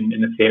happening in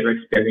the theatre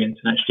experience,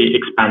 and actually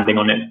expanding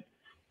on it,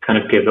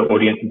 kind of give the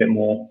audience a bit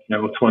more, you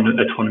know,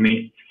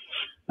 autonomy,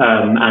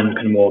 and kind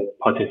of more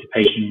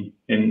participation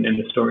in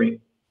the story.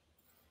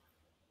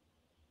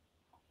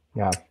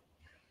 Yeah.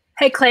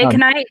 Hey, Clay,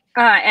 can I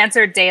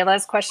answer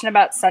Dayla's question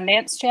about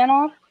Sundance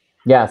Channel?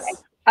 Yes.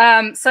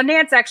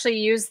 Sundance actually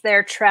used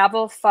their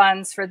travel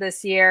funds for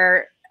this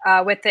year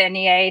with the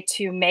NEA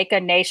to make a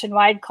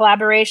nationwide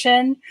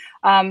collaboration.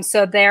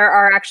 So there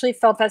are actually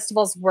film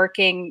festivals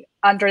working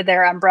under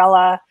their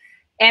umbrella,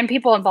 and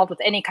people involved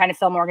with any kind of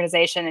film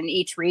organization in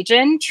each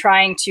region,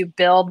 trying to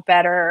build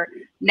better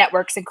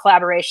networks and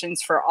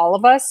collaborations for all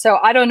of us. So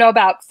I don't know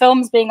about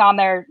films being on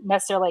their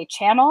necessarily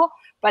channel,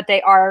 but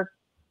they are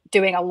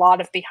doing a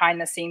lot of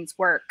behind the scenes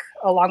work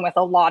along with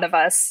a lot of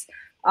us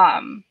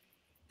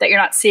that you're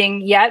not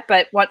seeing yet,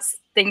 but once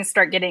things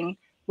start getting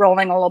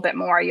rolling a little bit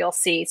more, you'll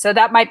see. So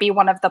that might be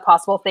one of the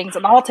possible things,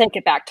 and I'll take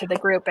it back to the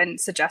group and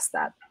suggest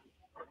that.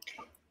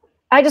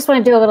 I just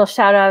want to do a little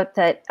shout out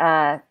that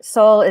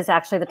Sol is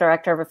actually the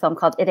director of a film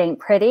called It Ain't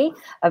Pretty,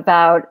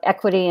 about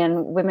equity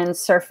in women's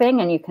surfing,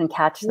 and you can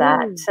catch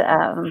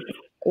that.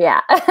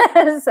 Yeah.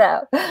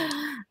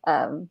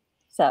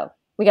 So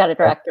we got a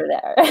director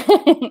there.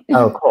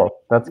 Oh, cool.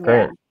 That's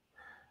great.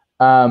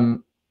 Yeah.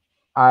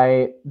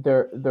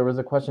 There was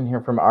a question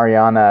here from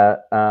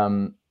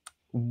Ariana.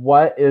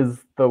 What is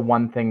the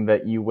one thing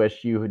that you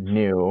wish you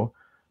knew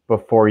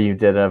before you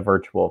did a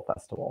virtual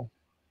festival?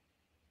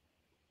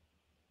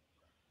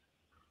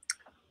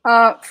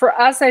 For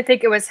us, I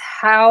think it was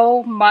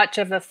how much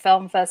of a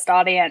film fest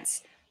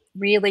audience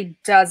really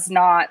does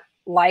not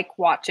like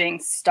watching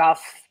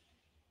stuff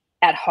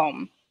at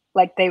home.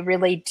 Like, they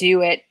really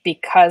do it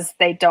because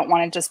they don't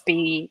want to just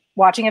be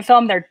watching a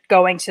film. They're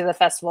going to the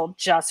festival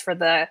just for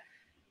the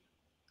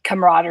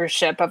camaraderie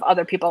of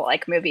other people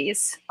like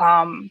movies.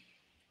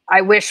 I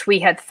wish we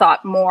had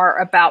thought more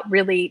about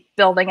really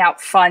building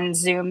out fun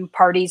Zoom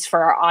parties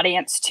for our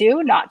audience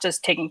too, not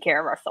just taking care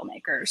of our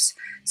filmmakers.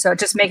 So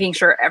just making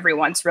sure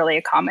everyone's really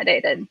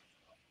accommodated.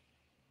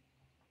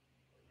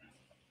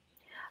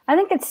 I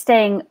think it's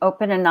staying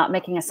open and not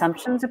making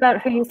assumptions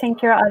about who you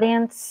think your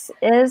audience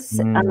is.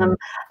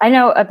 I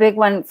know a big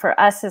one for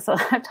us is a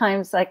lot of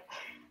times like,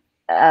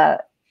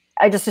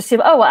 I just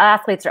assume, oh, well,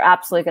 athletes are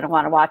absolutely going to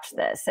want to watch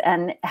this.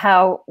 And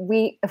how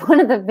one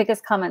of the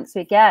biggest comments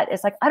we get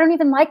is like, I don't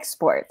even like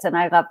sports, and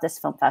I love this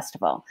film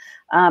festival.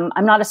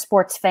 I'm not a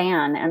sports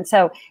fan. And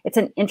so it's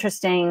an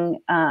interesting,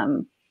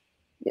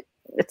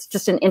 it's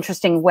just an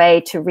interesting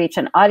way to reach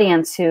an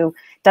audience who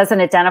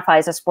doesn't identify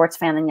as a sports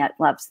fan and yet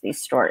loves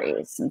these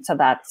stories. And so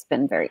that's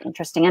been very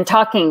interesting. And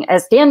talking,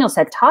 as Daniel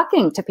said,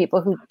 talking to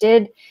people who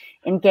did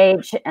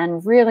engage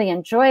and really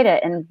enjoyed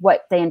it, and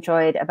what they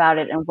enjoyed about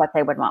it and what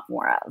they would want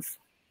more of.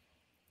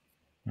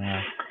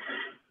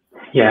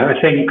 Yeah,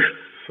 I think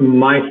from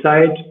my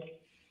side,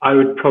 I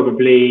would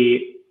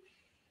probably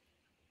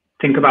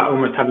think about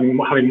almost having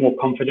more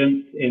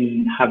confidence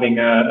in having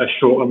a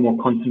shorter, more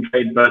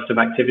concentrated burst of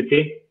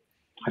activity.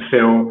 I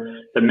feel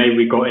that maybe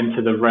we got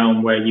into the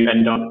realm where you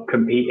end up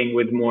competing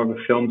with more of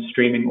a film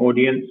streaming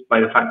audience by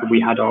the fact that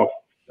we had our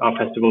our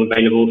festival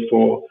available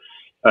for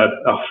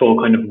a full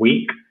kind of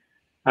week.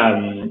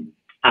 And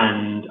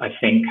I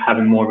think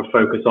having more of a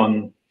focus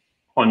on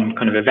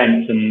kind of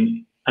events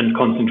and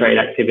concentrated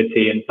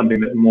activity, and something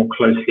that more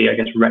closely, I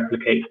guess,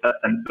 replicates that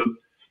sense of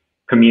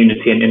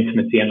community and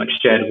intimacy and like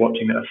shared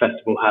watching that a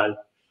festival has,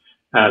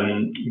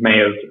 may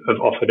have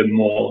offered a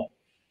more,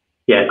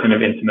 kind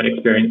of intimate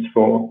experience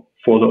for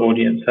the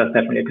audience. That's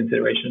definitely a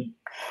consideration.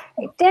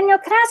 Daniel,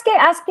 can I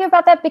ask you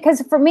about that?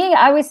 Because for me,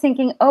 I was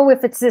thinking, oh,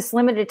 if it's this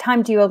limited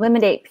time, do you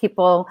eliminate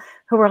people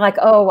who are like,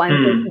 oh,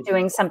 I'm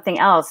doing something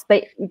else?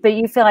 But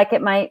you feel like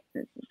it might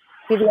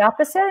be the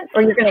opposite,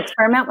 or you're going to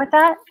experiment with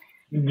that?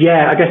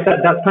 Yeah, I guess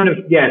that's kind of,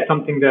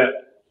 something that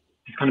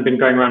has kind of been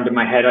going around in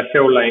my head. I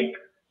feel like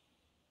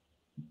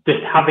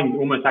just having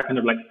almost that kind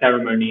of like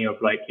ceremony of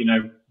like,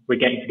 we're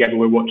getting together,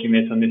 we're watching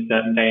this on this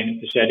certain day, and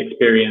it's a shared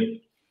experience.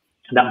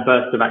 That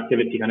burst of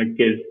activity kind of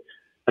gives,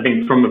 I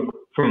think, from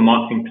a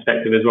marketing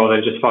perspective as well,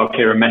 there's just far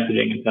clearer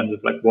messaging in terms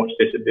of like, watch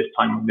this at this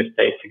time on this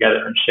day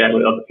together and share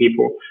with other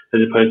people,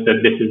 as opposed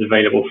to this is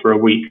available for a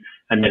week.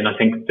 And then I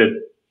think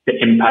the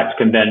impact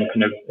can then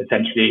kind of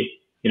essentially,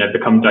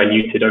 become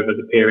diluted over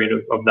the period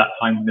of that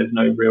time when there's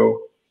no real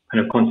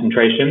kind of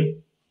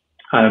concentration.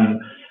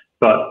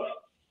 But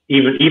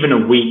even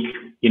a week,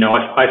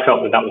 I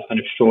felt that was kind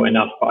of short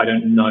enough, but I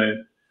don't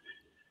know.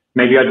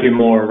 Maybe I'd do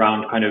more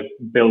around kind of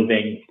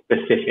building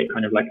specific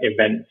kind of like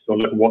events or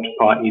like watch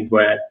parties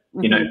where,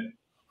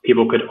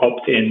 people could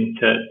opt in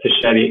to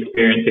share the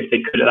experience if they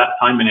could at that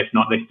time. And if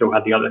not, they still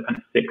had the other kind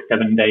of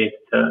 6-7 days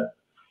to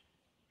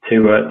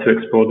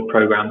explore the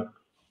program.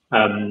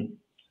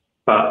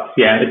 But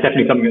yeah, it's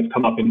definitely something that's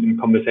come up in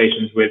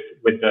conversations with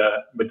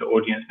the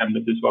audience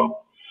members as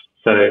well.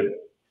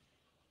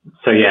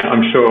 So yeah,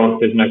 I'm sure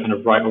there's no kind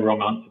of right or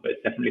wrong answer, but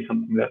it's definitely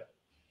something that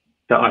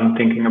I'm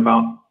thinking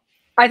about.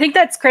 I think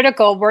that's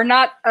critical. We're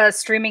not a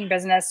streaming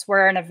business,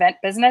 we're an event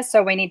business.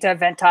 So we need to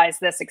eventize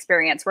this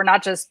experience. We're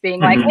not just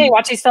being like, hey,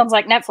 watch these films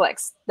like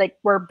Netflix. Like,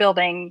 we're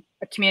building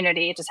a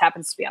community. It just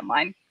happens to be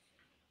online.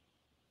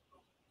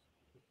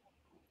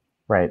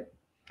 Right.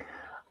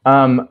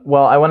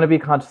 Well, I want to be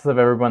conscious of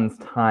everyone's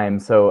time.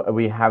 So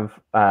we have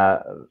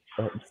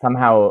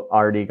somehow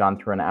already gone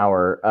through an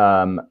hour,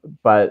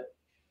 but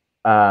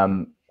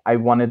I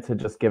wanted to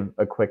just give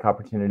a quick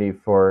opportunity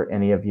for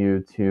any of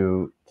you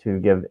to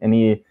give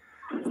any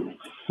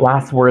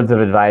last words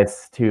of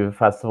advice to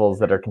festivals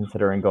that are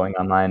considering going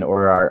online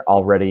or are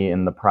already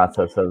in the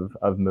process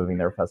of moving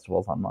their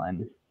festivals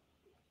online.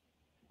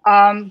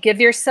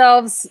 Give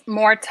yourselves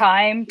more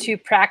time to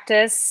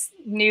practice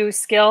new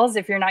skills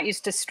if you're not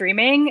used to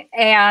streaming,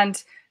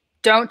 and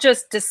don't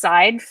just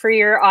decide for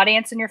your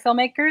audience and your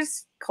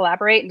filmmakers.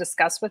 Collaborate and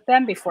discuss with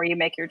them before you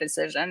make your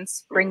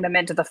decisions. Bring them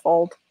into the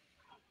fold.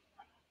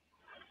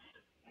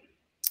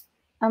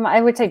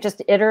 I would say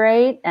just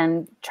iterate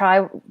and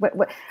try.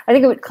 I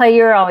think Clay,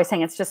 you're always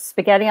saying it's just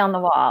spaghetti on the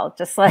wall.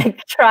 Just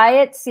like try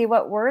it, see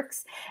what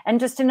works, and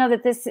just to know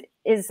that this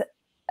is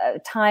a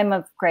time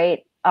of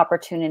great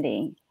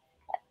opportunity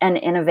and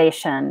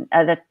innovation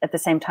at the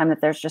same time that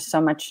there's just so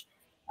much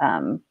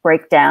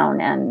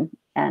breakdown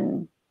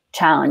and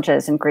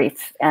challenges and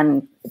grief,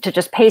 and to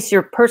just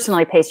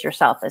personally pace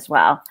yourself as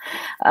well,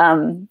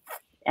 and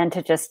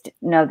to just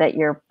know that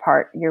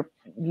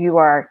you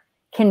are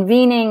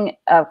convening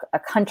a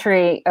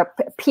country,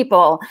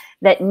 people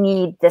that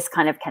need this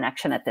kind of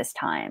connection at this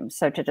time.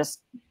 So to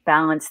just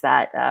balance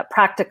that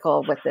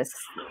practical with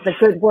the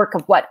good work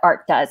of what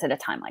art does at a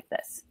time like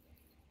this.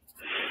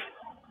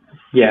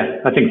 Yeah,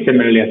 I think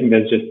similarly, I think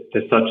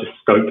there's such a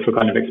scope for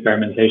kind of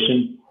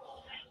experimentation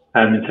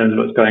in terms of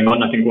what's going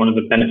on. I think one of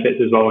the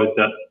benefits as well is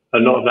that a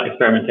lot of that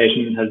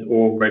experimentation has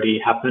already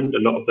happened. A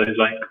lot of those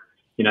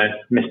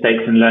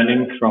mistakes and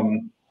learnings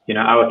from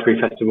our 3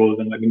 festivals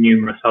and like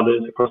numerous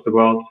others across the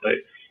world. So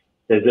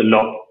there's a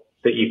lot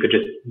that you could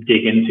just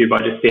dig into by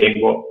just seeing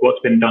what's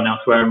been done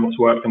elsewhere and what's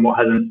worked and what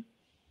hasn't.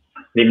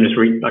 And even just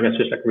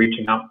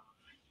reaching out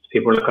to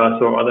people like us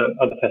or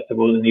other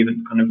festivals and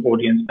even kind of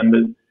audience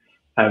members,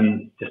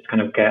 just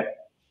kind of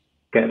get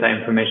that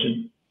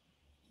information.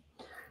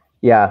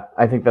 Yeah,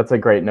 I think that's a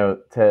great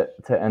note to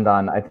end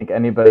on. I think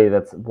anybody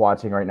that's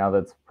watching right now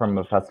that's from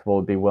a festival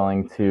would be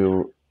willing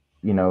to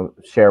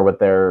share what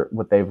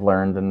they've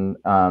learned.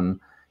 And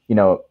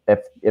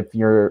if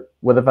you're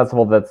with a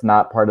festival that's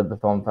not part of the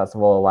Film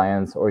Festival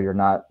Alliance, or you're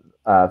not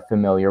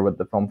familiar with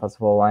the Film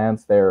Festival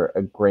Alliance, they're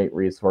a great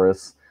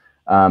resource.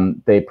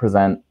 They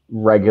present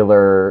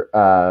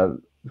regular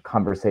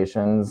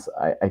conversations,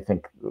 I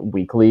think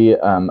weekly,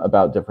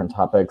 about different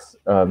topics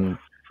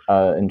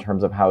in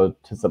terms of how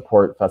to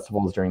support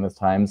festivals during this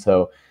time.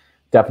 So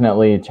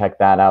definitely check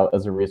that out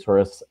as a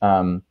resource.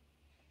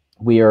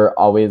 We are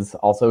always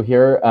also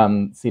here,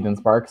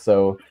 Seed&Spark,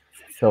 so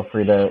feel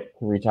free to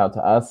reach out to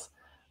us.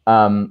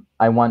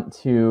 I want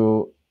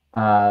to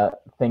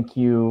thank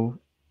you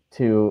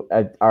to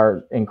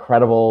our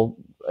incredible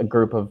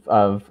group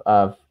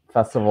of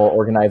festival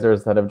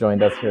organizers that have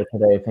joined us here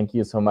today. Thank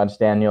you so much,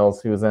 Daniel,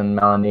 Susan,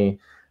 Melanie,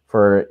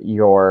 for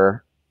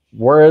your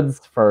words,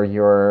 for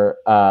your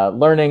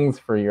learnings,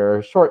 for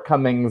your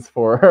shortcomings,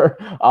 for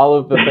all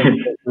of the things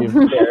that you've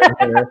shared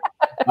here.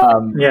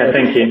 Yeah,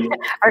 thank you.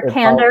 Our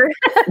candor.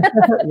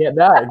 Yeah,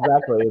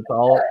 exactly. It's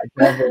all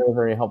very,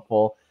 very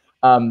helpful.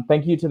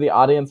 Thank you to the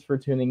audience for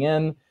tuning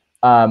in.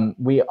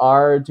 We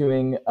are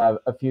doing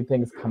a few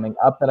things coming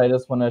up that I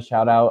just want to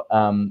shout out.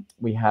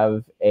 We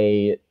have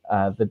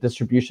the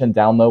distribution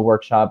download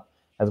workshop,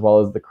 as well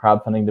as the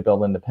crowdfunding to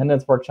build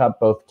independence workshop,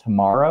 both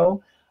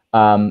tomorrow.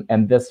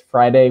 And this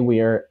Friday, we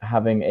are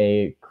having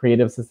a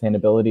creative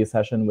sustainability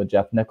session with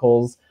Jeff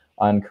Nichols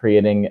on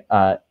creating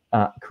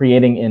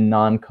in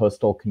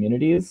non-coastal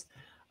communities.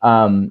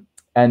 And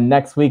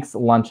next week's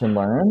Lunch and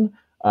Learn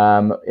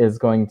is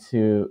going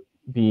to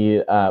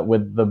be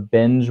with the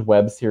Binge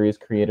web series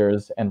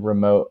creators and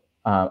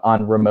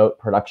on remote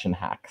production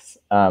hacks.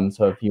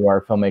 So if you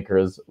are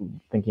filmmakers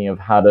thinking of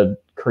how to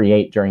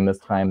create during this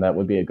time, that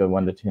would be a good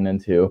one to tune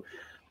into.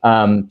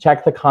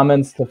 Check the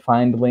comments to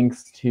find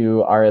links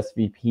to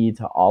RSVP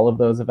to all of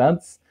those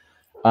events.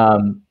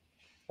 And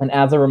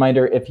as a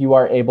reminder, if you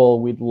are able,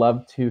 we'd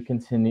love to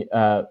continue.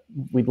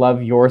 We'd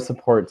love your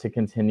support to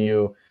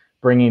continue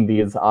bringing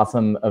these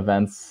awesome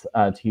events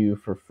to you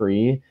for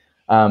free.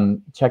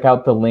 Check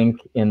out the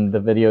link in the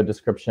video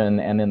description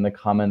and in the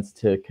comments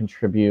to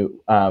contribute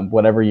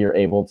whatever you're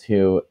able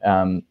to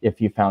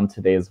if you found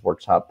today's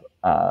workshop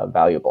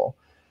valuable.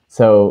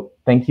 So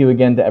thank you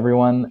again to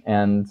everyone,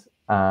 and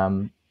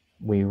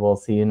we will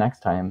see you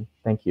next time.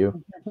 Thank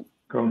you.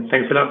 Cool.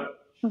 Thanks a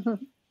lot.